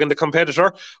the dog and the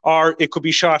competitor, or it could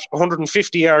be shot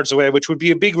 150 yards away, which would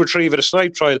be a big retrieve at a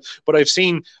snipe trial. But I've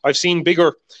seen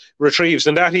bigger retrieves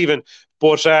than that even.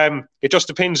 But it just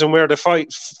depends on where the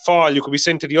fight fall. You could be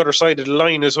sent to the other side of the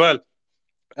line as well.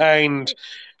 And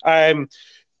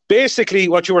basically,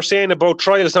 what you were saying about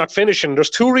trials not finishing, there's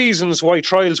 2 reasons why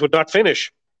trials would not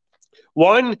finish.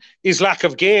 One is lack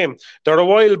of game. They're a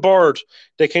wild bird.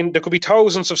 There could be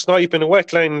thousands of snipe in a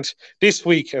wetland this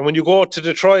week, and when you go to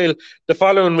the trial the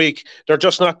following week, they're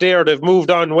just not there. They've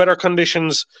moved on. Weather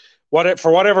conditions,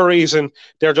 for whatever reason,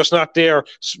 they're just not there.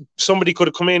 Somebody could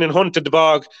have come in and hunted the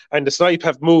bog, and the snipe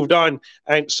have moved on,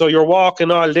 and so you're walking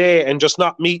all day and just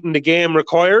not meeting the game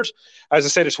required. As I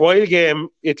said, it's wild game.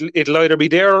 It'll either be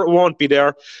there or it won't be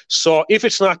there. So if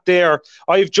it's not there,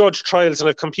 I've judged trials and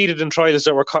I've competed in trials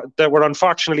that were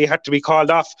unfortunately had to be called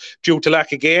off due to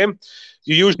lack of game.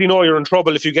 You usually know you're in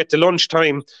trouble if you get to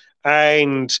lunchtime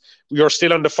and you're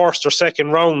still on the first or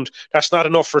second round. That's not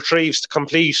enough retrieves to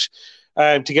complete.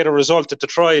 To get a result at the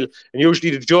trial, and usually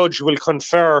the judge will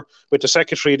confer with the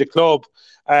secretary of the club,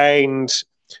 and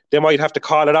they might have to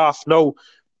call it off. Now,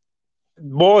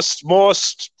 most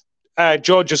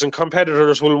judges and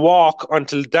competitors will walk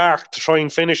until dark to try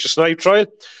and finish the snipe trial,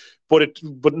 but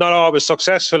not always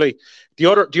successfully. The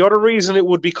other reason it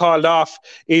would be called off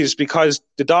is because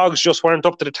the dogs just weren't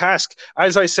up to the task.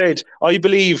 As I said, I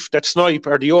believe that snipe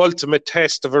are the ultimate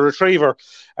test of a retriever,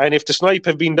 and if the snipe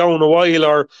have been down a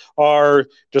while or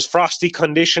there's frosty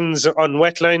conditions on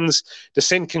wetlands, the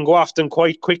scent can go off them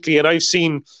quite quickly. And I've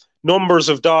seen numbers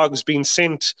of dogs being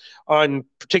sent on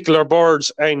particular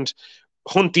birds and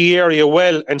hunt the area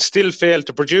well and still fail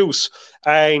to produce,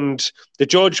 and the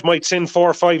judge might send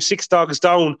 4, 5, 6 dogs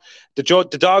down. The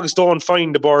dogs don't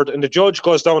find the bird, and the judge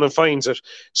goes down and finds it.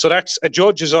 So that's a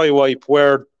judge's eye wipe,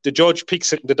 where the judge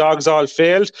picks it and the dogs all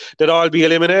failed. They'd all be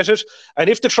eliminated. And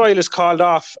if the trial is called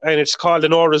off and it's called a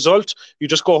no result, you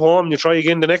just go home and you try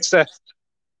again the next day.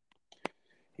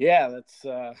 Yeah, that's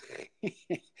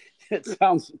it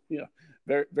sounds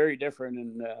very, very different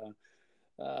and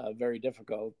very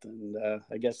difficult. And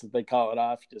I guess if they call it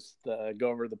off, just go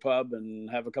over to the pub and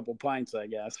have a couple pints, I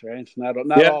guess, right? Not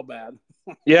all bad.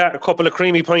 Yeah, a couple of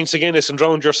creamy pints of Guinness and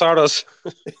drown your sorrows.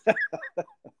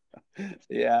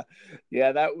 Yeah,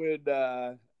 that would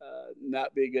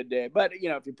not be a good day. But,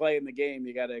 if you play in the game,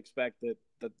 you got to expect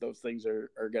that those things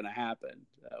are going to happen.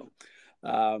 So,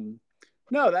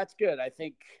 no, that's good. I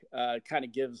think kind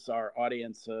of gives our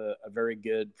audience a very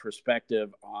good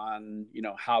perspective on,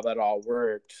 how that all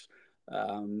works.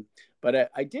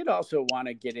 But I did also want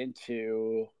to get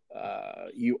into,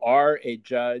 you are a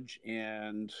judge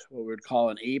and what we would call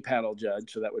an A-panel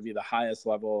judge. So that would be the highest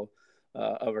level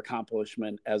of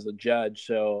accomplishment as a judge.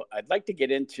 So I'd like to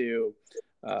get into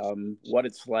what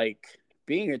it's like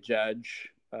being a judge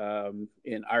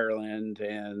in Ireland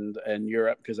and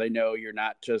Europe, because I know you're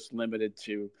not just limited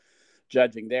to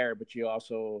judging there, but you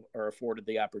also are afforded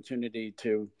the opportunity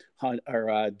to hunt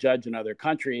or judge in other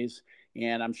countries.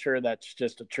 And I'm sure that's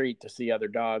just a treat to see other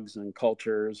dogs and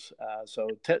cultures. So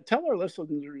tell our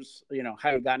listeners,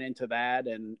 how you got into that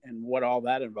and what all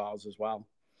that involves as well.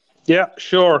 Yeah,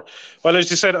 sure. Well,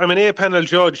 as you said, I'm an A-panel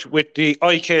judge with the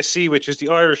IKC, which is the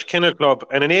Irish Kennel Club,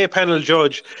 and an A-panel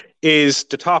judge is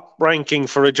the top ranking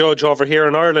for a judge over here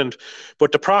in Ireland.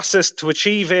 But the process to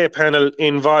achieve A-panel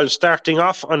involves starting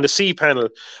off on the C-panel,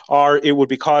 or it would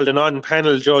be called an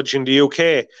on-panel judge in the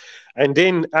UK. And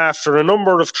then after a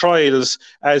number of trials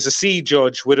as a C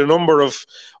judge with a number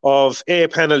of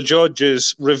A-panel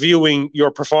judges reviewing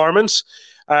your performance,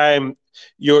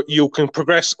 you can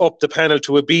progress up the panel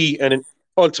to a B and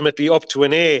ultimately up to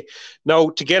an A. Now,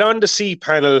 to get on the C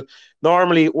panel,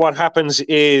 normally what happens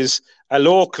is a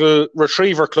local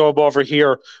retriever club over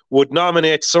here would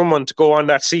nominate someone to go on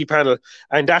that C panel,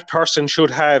 and that person should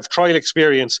have trial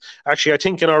experience. Actually, I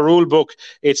think in our rule book,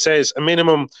 it says a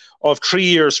minimum of 3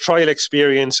 years trial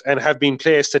experience and have been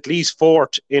placed at least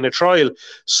fourth in a trial.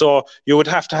 So you would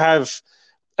have to have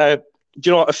a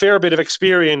fair bit of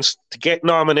experience to get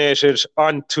nominated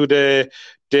onto the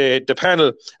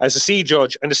panel as a C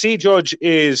judge. And the C judge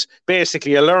is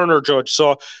basically a learner judge.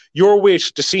 So you're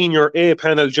with the senior A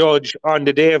panel judge on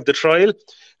the day of the trial,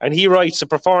 and he writes a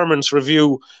performance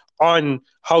review on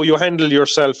how you handle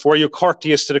yourself. Were you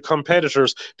courteous to the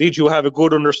competitors? Did you have a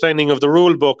good understanding of the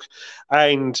rule book?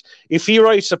 And if he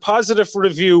writes a positive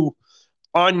review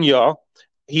on you,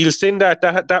 he'll send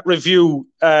that review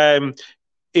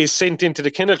is sent into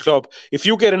the Kennel Club. If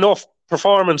you get enough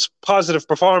positive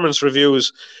performance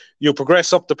reviews, you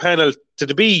progress up the panel to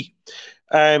the B.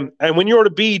 And when you're a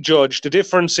B judge, the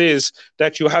difference is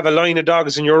that you have a line of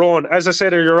dogs in your own. As I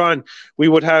said earlier on, we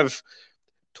would have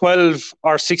 12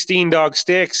 or 16 dog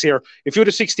stakes here. If you had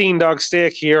a 16 dog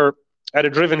stake here at a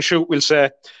driven shoot, we'll say,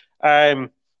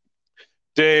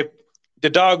 the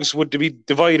dogs would be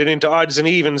divided into odds and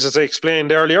evens, as I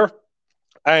explained earlier.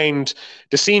 And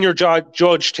the senior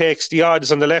judge takes the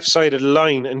odds on the left side of the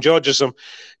line and judges them.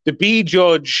 The B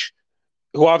judge,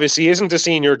 who obviously isn't a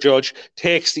senior judge,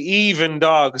 takes the even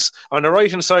dogs on the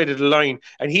right-hand side of the line,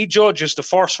 and he judges the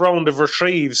first round of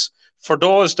retrieves for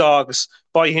those dogs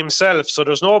by himself. So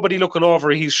there's nobody looking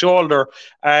over his shoulder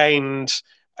and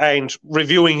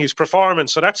reviewing his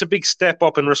performance. So that's a big step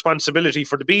up in responsibility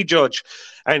for the B judge.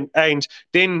 And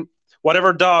then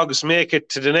whatever dogs make it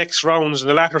to the next rounds in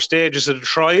the latter stages of the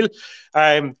trial,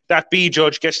 that B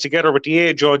judge gets together with the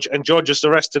A judge and judges the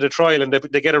rest of the trial, and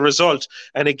they get a result.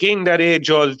 And again, that A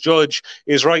judge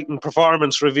is writing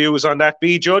performance reviews on that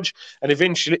B judge, and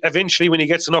eventually when he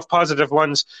gets enough positive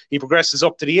ones, he progresses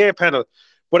up to the A panel.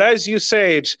 But as you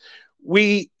said,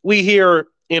 we here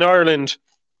in Ireland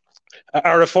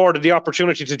are afforded the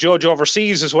opportunity to judge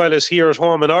overseas as well as here at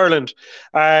home in Ireland.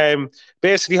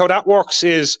 Basically, how that works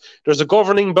is there's a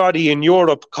governing body in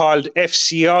Europe called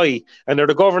FCI, and they're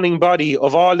the governing body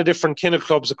of all the different kennel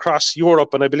clubs across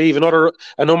Europe, and I believe in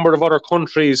a number of other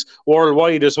countries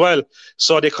worldwide as well.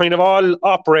 So they kind of all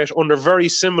operate under very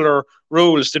similar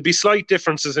rules. There'd be slight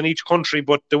differences in each country,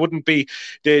 but there wouldn't be.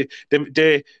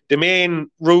 The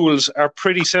main rules are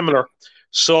pretty similar.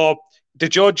 So the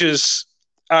judges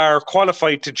are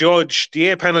qualified to judge, the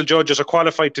A-panel judges are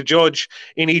qualified to judge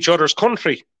in each other's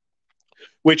country,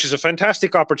 which is a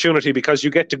fantastic opportunity because you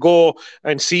get to go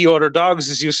and see other dogs,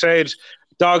 as you said,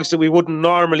 dogs that we wouldn't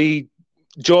normally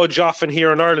judge often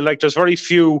here in Ireland. Like, there's very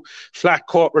few flat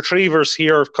coat retrievers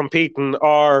here competing,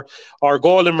 or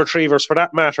golden retrievers for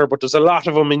that matter, but there's a lot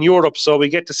of them in Europe, so we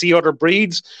get to see other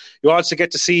breeds. You also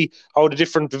get to see how the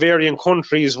different Bavarian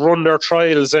countries run their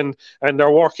trials and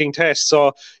their working tests,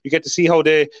 so you get to see how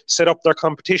they set up their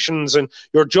competitions, and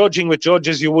you're judging with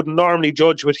judges you wouldn't normally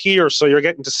judge with here, so you're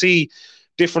getting to see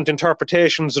different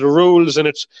interpretations of the rules,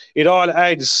 and it all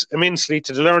adds immensely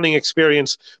to the learning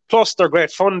experience. Plus, they're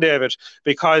great fun, David,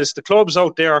 because the clubs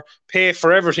out there pay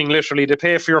for everything, literally. They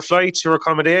pay for your flights, your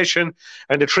accommodation,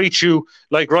 and they treat you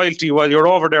like royalty while you're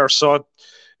over there. So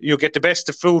you get the best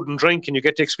of food and drink, and you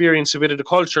get to experience a bit of the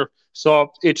culture.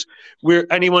 So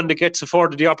anyone that gets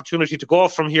afforded the opportunity to go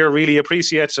from here really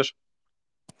appreciates it.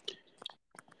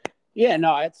 Yeah,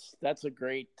 no, that's a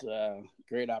great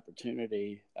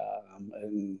opportunity,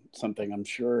 and something I'm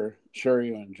sure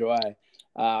you enjoy.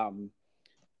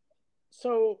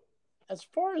 So as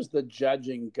far as the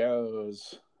judging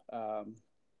goes,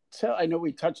 so I know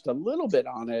we touched a little bit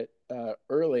on it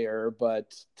earlier,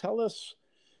 but tell us,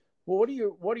 what are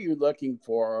you looking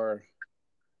for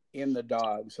in the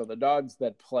dogs? So the dogs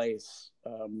that place,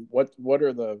 what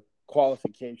are the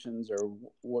qualifications, or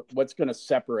what's going to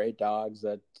separate dogs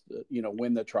that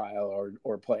win the trial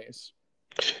or place?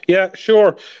 Yeah,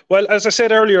 sure. Well, as I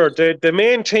said earlier, the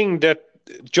main thing that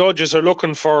judges are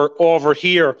looking for over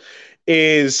here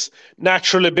is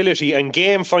natural ability and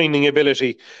game finding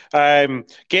ability.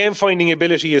 Game finding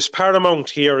ability is paramount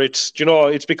here. It's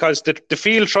because the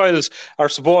field trials are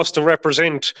supposed to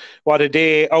represent what a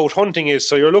day out hunting is.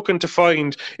 So you're looking to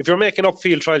find, if you're making up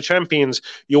field trial champions,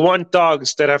 you want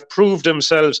dogs that have proved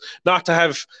themselves not to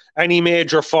have any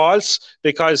major faults,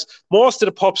 because most of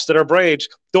the pups that are bred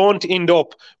don't end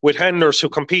up with handlers who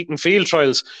compete in field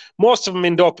trials. Most of them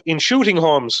end up in shooting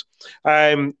homes.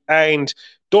 And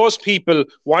those people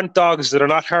want dogs that are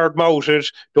not hard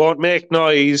mouthed, don't make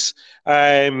noise,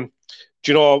 will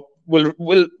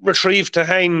retrieve to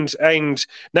hand and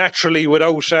naturally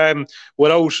without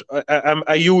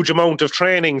a huge amount of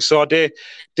training. So they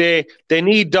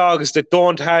need dogs that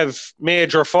don't have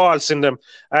major faults in them,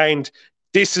 and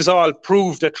this is all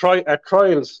proved at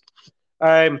trials.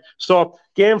 So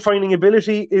game finding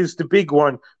ability is the big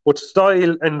one, but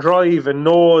style and drive and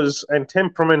nose and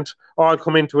temperament all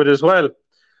come into it as well.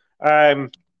 Um,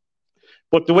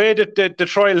 but the way that the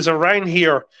trials are ran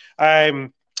here,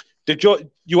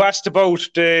 you asked about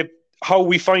how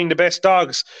we find the best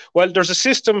dogs. Well, there's a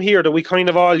system here that we kind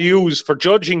of all use for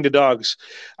judging the dogs.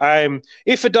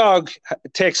 If a dog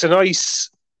takes a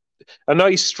nice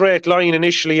straight line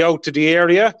initially out to the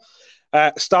area,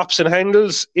 stops and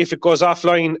handles if it goes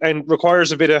offline and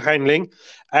requires a bit of handling,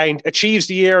 and achieves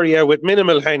the area with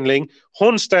minimal handling,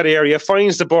 hunts that area,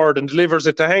 finds the bird and delivers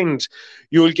it to hand,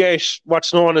 you'll get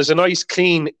what's known as a nice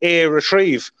clean A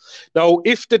retrieve. Now,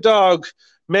 if the dog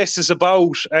messes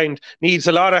about and needs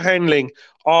a lot of handling,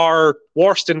 or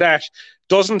worse than that,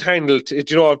 doesn't handle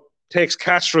it, takes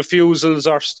cast refusals,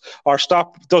 or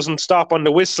doesn't stop on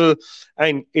the whistle,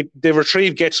 and the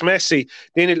retrieve gets messy,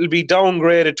 then it'll be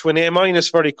downgraded to an A minus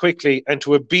very quickly and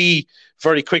to a B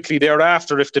very quickly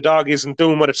thereafter if the dog isn't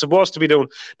doing what it's supposed to be doing.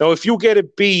 Now, if you get a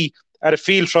B at a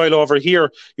field trial over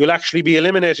here, you'll actually be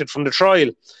eliminated from the trial.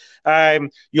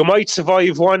 You might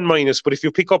survive one minus, but if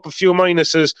you pick up a few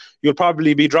minuses, you'll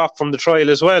probably be dropped from the trial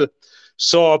as well.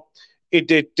 So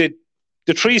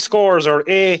the three scores are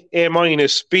A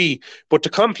minus, B. But to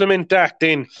complement that,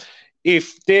 then,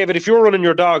 if you're running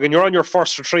your dog and you're on your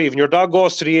first retrieve and your dog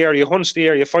goes to the area, hunts the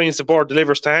area, finds the bird,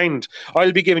 delivers to hand,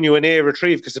 I'll be giving you an A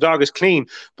retrieve because the dog is clean.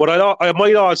 But I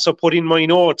might also put in my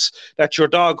notes that your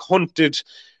dog hunted,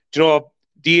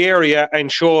 the area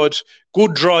and showed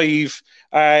good drive,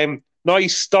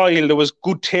 nice style. There was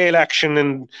good tail action,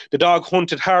 and the dog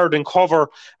hunted hard in cover.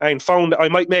 And found I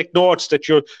might make notes that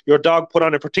your dog put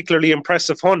on a particularly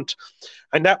impressive hunt,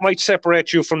 and that might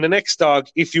separate you from the next dog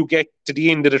if you get to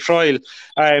the end of the trial.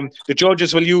 The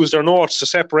judges will use their notes to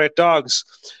separate dogs.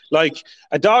 Like,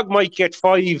 a dog might get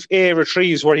 5 A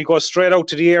retrieves where he goes straight out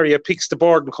to the area, picks the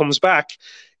bird, and comes back.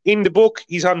 In the book,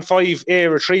 he's on 5 A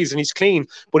retrieves and he's clean,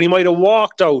 but he might have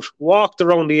walked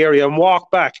around the area and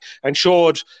walked back and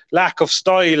showed lack of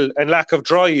style and lack of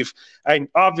drive. And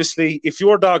obviously, if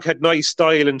your dog had nice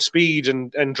style and speed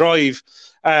and drive,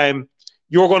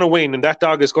 you're going to win, and that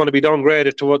dog is going to be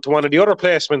downgraded to one of the other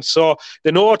placements. So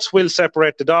the notes will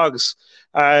separate the dogs.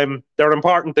 They're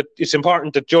important. It's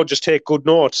important that judges take good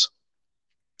notes.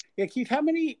 Yeah, Keith, how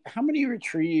many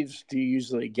retrieves do you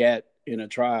usually get in a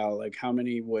trial? Like, how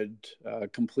many would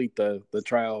complete the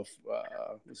trial?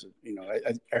 Is it,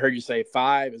 I heard you say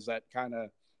 5. Is that kind of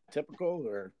typical,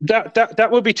 or that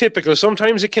would be typical?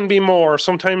 Sometimes it can be more.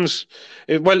 Sometimes,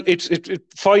 it's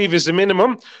 5 is the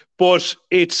minimum, but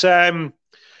it's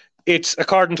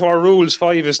according to our rules,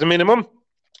 5 is the minimum.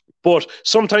 But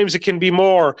sometimes it can be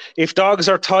more. If dogs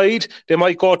are tied, they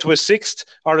might go to a 6th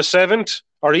or a 7th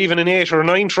or even an 8th or a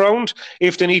 9th round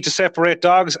if they need to separate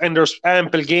dogs and there's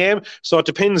ample game. So it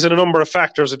depends on a number of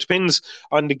factors. It depends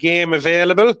on the game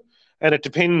available, and it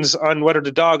depends on whether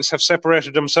the dogs have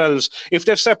separated themselves. If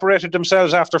they've separated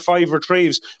themselves after 5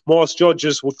 retrieves, most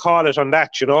judges would call it on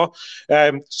that,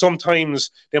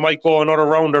 Sometimes they might go another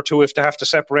round or two if they have to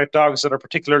separate dogs that are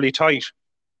particularly tight.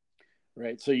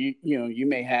 Right. So you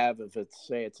may have, if it's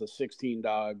a 16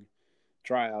 dog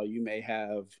trial, you may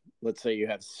have, let's say you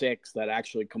have 6 that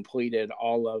actually completed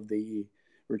all of the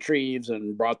retrieves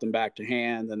and brought them back to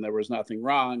hand, and there was nothing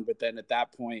wrong. But then at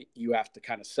that point, you have to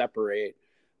kind of separate,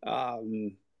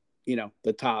 the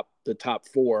top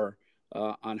 4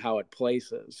 on how it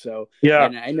places. So, yeah.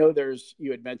 And I know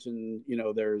you had mentioned,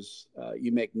 there's,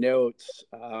 you make notes,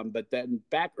 but then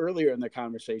back earlier in the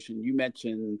conversation, you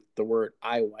mentioned the word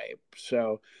eye wipe.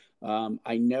 So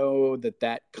I know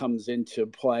that comes into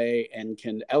play and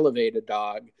can elevate a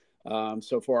dog.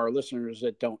 So for our listeners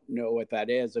that don't know what that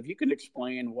is, if you can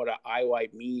explain what an eye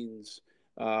wipe means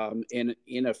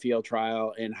in a field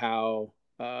trial and how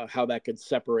how that could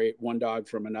separate one dog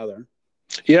from another.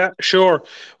 Yeah, sure.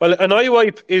 Well, an eye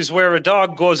wipe is where a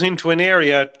dog goes into an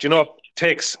area,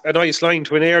 takes a nice line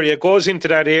to an area, goes into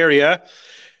that area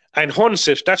and hunts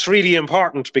it. That's really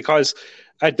important because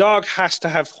a dog has to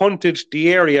have hunted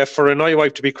the area for an eye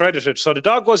wipe to be credited. So the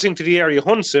dog goes into the area,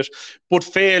 hunts it, but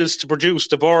fails to produce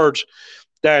the bird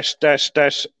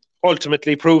that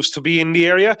ultimately proves to be in the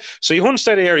area. So he hunts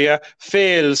that area,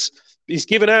 fails. He's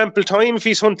given ample time if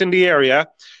he's hunting the area.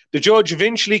 The judge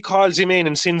eventually calls him in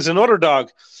and sends another dog.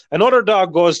 Another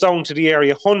dog goes down to the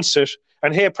area, hunts it,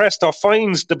 and hey presto,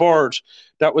 finds the bird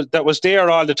that was there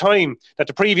all the time that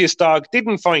the previous dog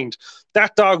didn't find.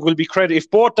 That dog will be credited. If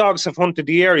both dogs have hunted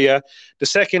the area, the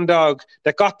second dog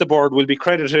that got the bird will be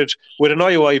credited with an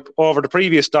eye wipe over the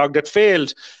previous dog that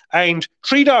failed. And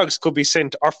 3 dogs could be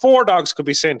sent, or 4 dogs could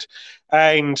be sent,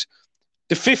 and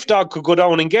the 5th dog could go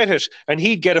down and get it, and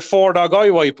he'd get a 4-dog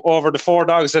eye wipe over the 4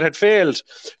 dogs that had failed.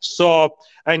 So,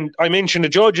 and I mentioned the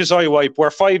judge's eye wipe,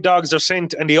 where 5 dogs are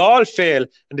sent and they all fail,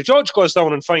 and the judge goes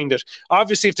down and finds it.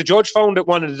 Obviously, if the judge found it,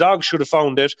 one of the dogs should have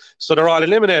found it, so they're all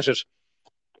eliminated.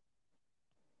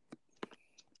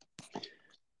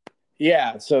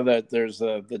 Yeah, so that there's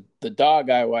the dog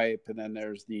eye wipe, and then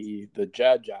there's the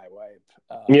judge eye wipe.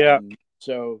 Yeah.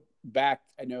 So back,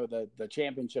 I know the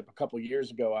championship a couple years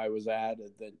ago I was at,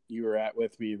 that you were at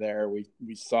with me there, we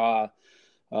saw,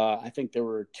 I think there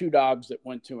were 2 dogs that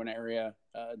went to an area,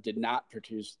 did not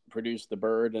produce the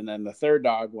bird, and then the 3rd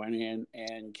dog went in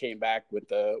and came back with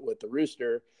the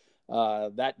rooster.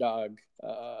 That dog,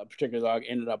 a particular dog,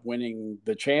 ended up winning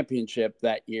the championship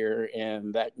that year,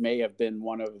 and that may have been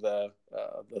one of the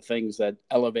things that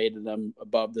elevated them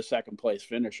above the 2nd place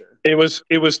finisher. It would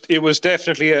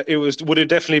have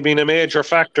definitely been a major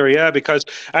factor, yeah, because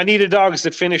any of the dogs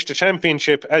that finished the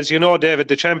championship, as you know, David,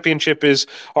 the championship is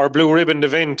our blue ribbon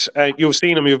event. You've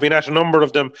seen them, you've been at a number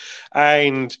of them,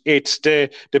 and it's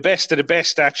the best of the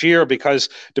best that year, because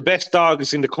the best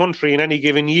dogs in the country in any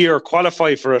given year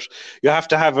qualify for it. You have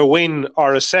to have a win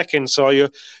or a second, so you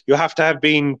have to have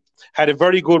had a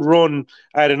very good run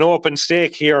at an open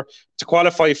stake here to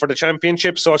qualify for the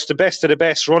championship. So it's the best of the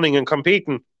best running and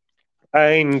competing.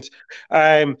 And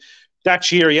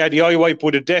that year, yeah, the eye wipe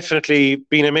would have definitely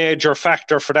been a major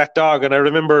factor for that dog, and I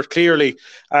remember it clearly.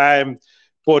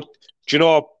 But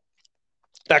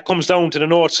that comes down to the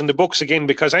notes in the books again,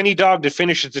 because any dog that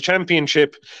finishes the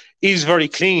championship is very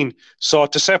clean. So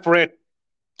to separate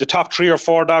the top 3 or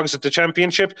 4 dogs at the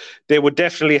championship, they would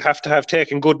definitely have to have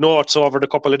taken good notes over the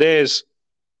couple of days.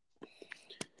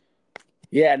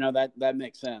 Yeah, no, that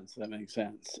makes sense. That makes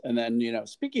sense. And then,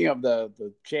 speaking of the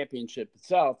championship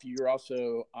itself, you're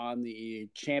also on the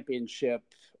championship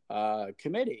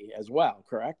committee as well,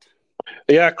 correct?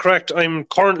 Yeah, correct. I'm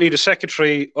currently the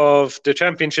secretary of the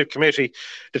championship committee.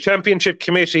 The championship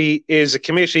committee is a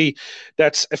committee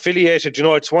that's affiliated,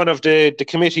 it's one of the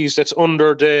committees that's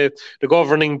under the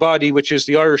governing body, which is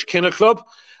the Irish Kennel Club.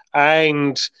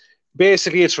 And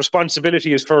basically its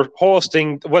responsibility is for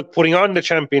putting on the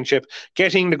championship,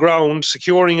 getting the ground,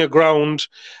 securing a ground,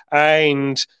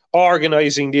 and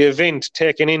organising the event,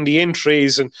 taking in the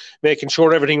entries and making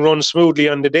sure everything runs smoothly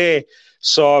on the day.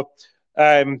 So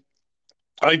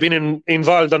I've been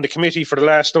involved on the committee for the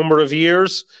last number of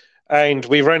years, and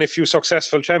we've ran a few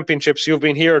successful championships. You've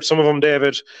been here at some of them,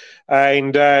 David,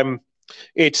 and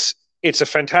it's a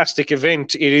fantastic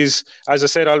event. It is, as I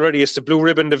said already, it's the blue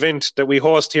ribbon event that we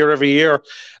host here every year,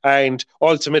 and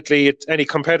ultimately, any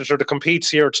competitor that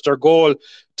competes here, it's their goal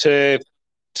to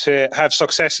have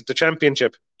success at the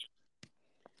championship.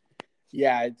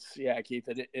 Yeah, Keith,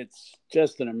 it's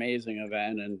just an amazing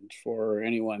event, and for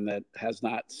anyone that has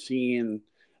not seen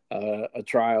a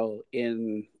trial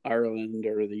in Ireland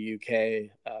or the UK,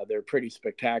 they're pretty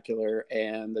spectacular.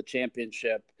 And the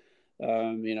championship,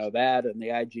 that and the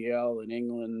IGL in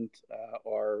England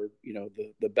are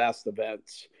the best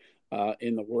events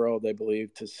in the world, I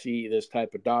believe, to see this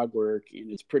type of dog work, and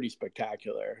it's pretty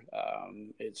spectacular.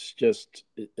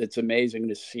 It's amazing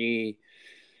to see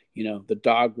the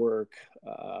dog work,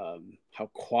 how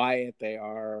quiet they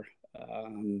are.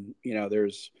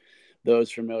 There's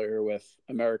those familiar with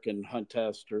American hunt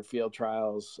test or field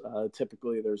trials.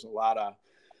 Typically there's a lot of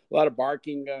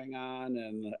barking going on,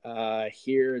 and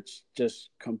here it's just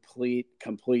complete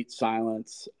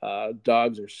silence.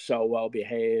 Dogs are so well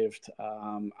behaved.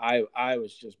 I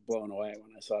was just blown away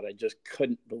when I saw it. I just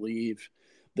couldn't believe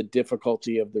the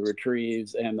difficulty of the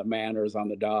retrieves and the manners on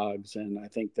the dogs, and I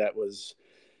think that was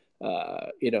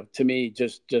to me,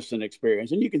 just an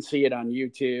experience. And you can see it on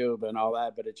YouTube and all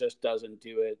that, but it just doesn't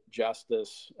do it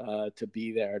justice to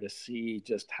be there to see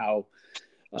just how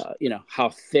how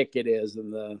thick it is,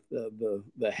 and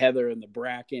the heather and the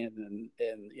bracken,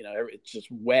 and it's just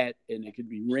wet, and it could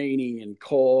be rainy and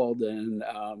cold, and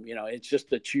it's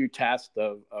just a true test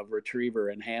of retriever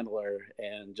and handler,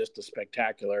 and just a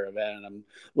spectacular event. And I'm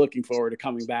looking forward to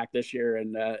coming back this year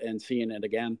and seeing it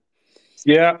again.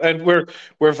 Yeah, and we're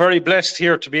very blessed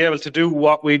here to be able to do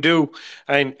what we do,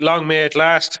 and long may it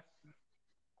last.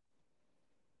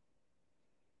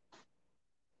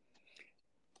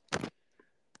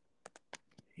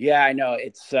 Yeah, I know.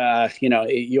 It's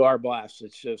you are blessed.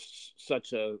 It's just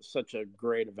such a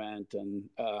great event, and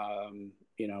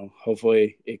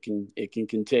hopefully it can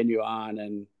continue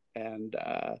on and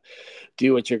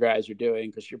do what you guys are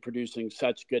doing, because you're producing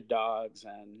such good dogs,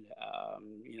 and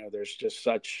there's just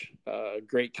such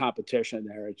great competition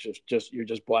there. It's just you're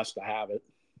just blessed to have it.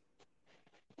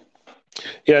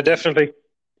 Yeah, definitely.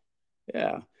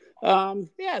 Yeah.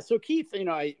 So Keith,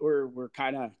 we're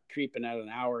kind of creeping at an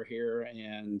hour here,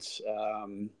 and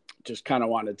just kind of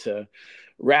wanted to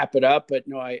wrap it up. But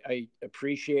I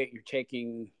appreciate you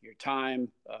taking your time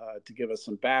to give us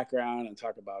some background and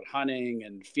talk about hunting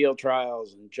and field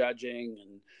trials and judging.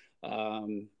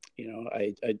 And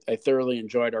I thoroughly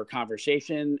enjoyed our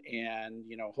conversation, and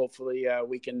hopefully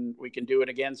we can do it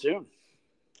again soon.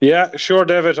 Yeah, sure,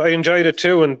 David. I enjoyed it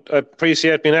too, and I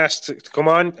appreciate being asked to come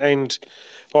on, and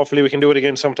hopefully we can do it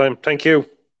again sometime. Thank you.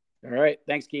 All right.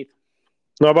 Thanks, Keith.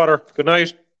 No bother. Good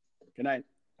night. Good night.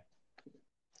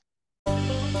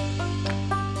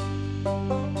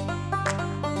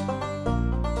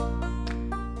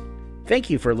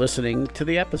 Thank you for listening to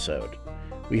the episode.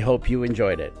 We hope you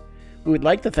enjoyed it. We would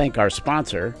like to thank our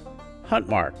sponsor,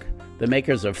 Huntmark, the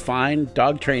makers of fine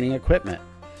dog training equipment.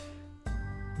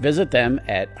 Visit them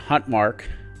at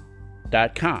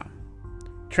huntmark.com.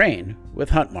 Train with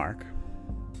Huntmark.